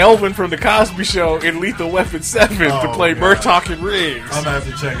and Elvin from the Cosby Show in Lethal Weapon 7 to play Murtaugh and Riggs. I'm gonna have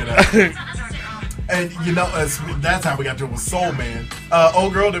to check it out. And you know, that's how we got to it with Soul Man.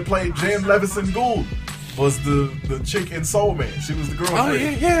 Old girl that played Jen Levison Gould was the chick in Soul Man. She was the girlfriend. Oh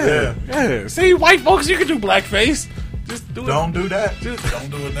yeah. See, white folks, you can do blackface. Just do it. Don't do that. Don't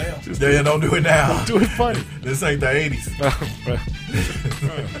do it now. Don't do it now. Don't do it funny. This ain't the 80s.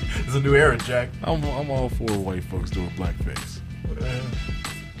 It's a new era, Jack. I'm all for white folks doing blackface.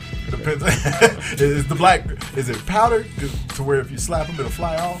 Depends. Is it powder to where if you slap them it'll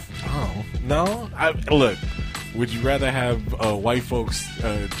fly off? Oh no! Look, would you rather have white folks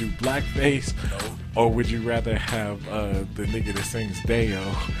do blackface, or would you rather have the nigga that sings Dayo?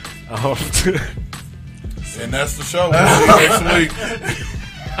 And that's the show. Next week.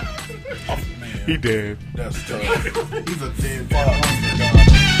 Oh, he dead. That's tough. He's a dead father.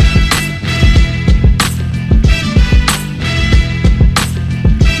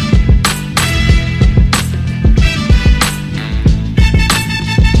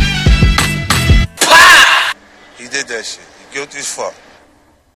 He did that shit. He guilty as fuck.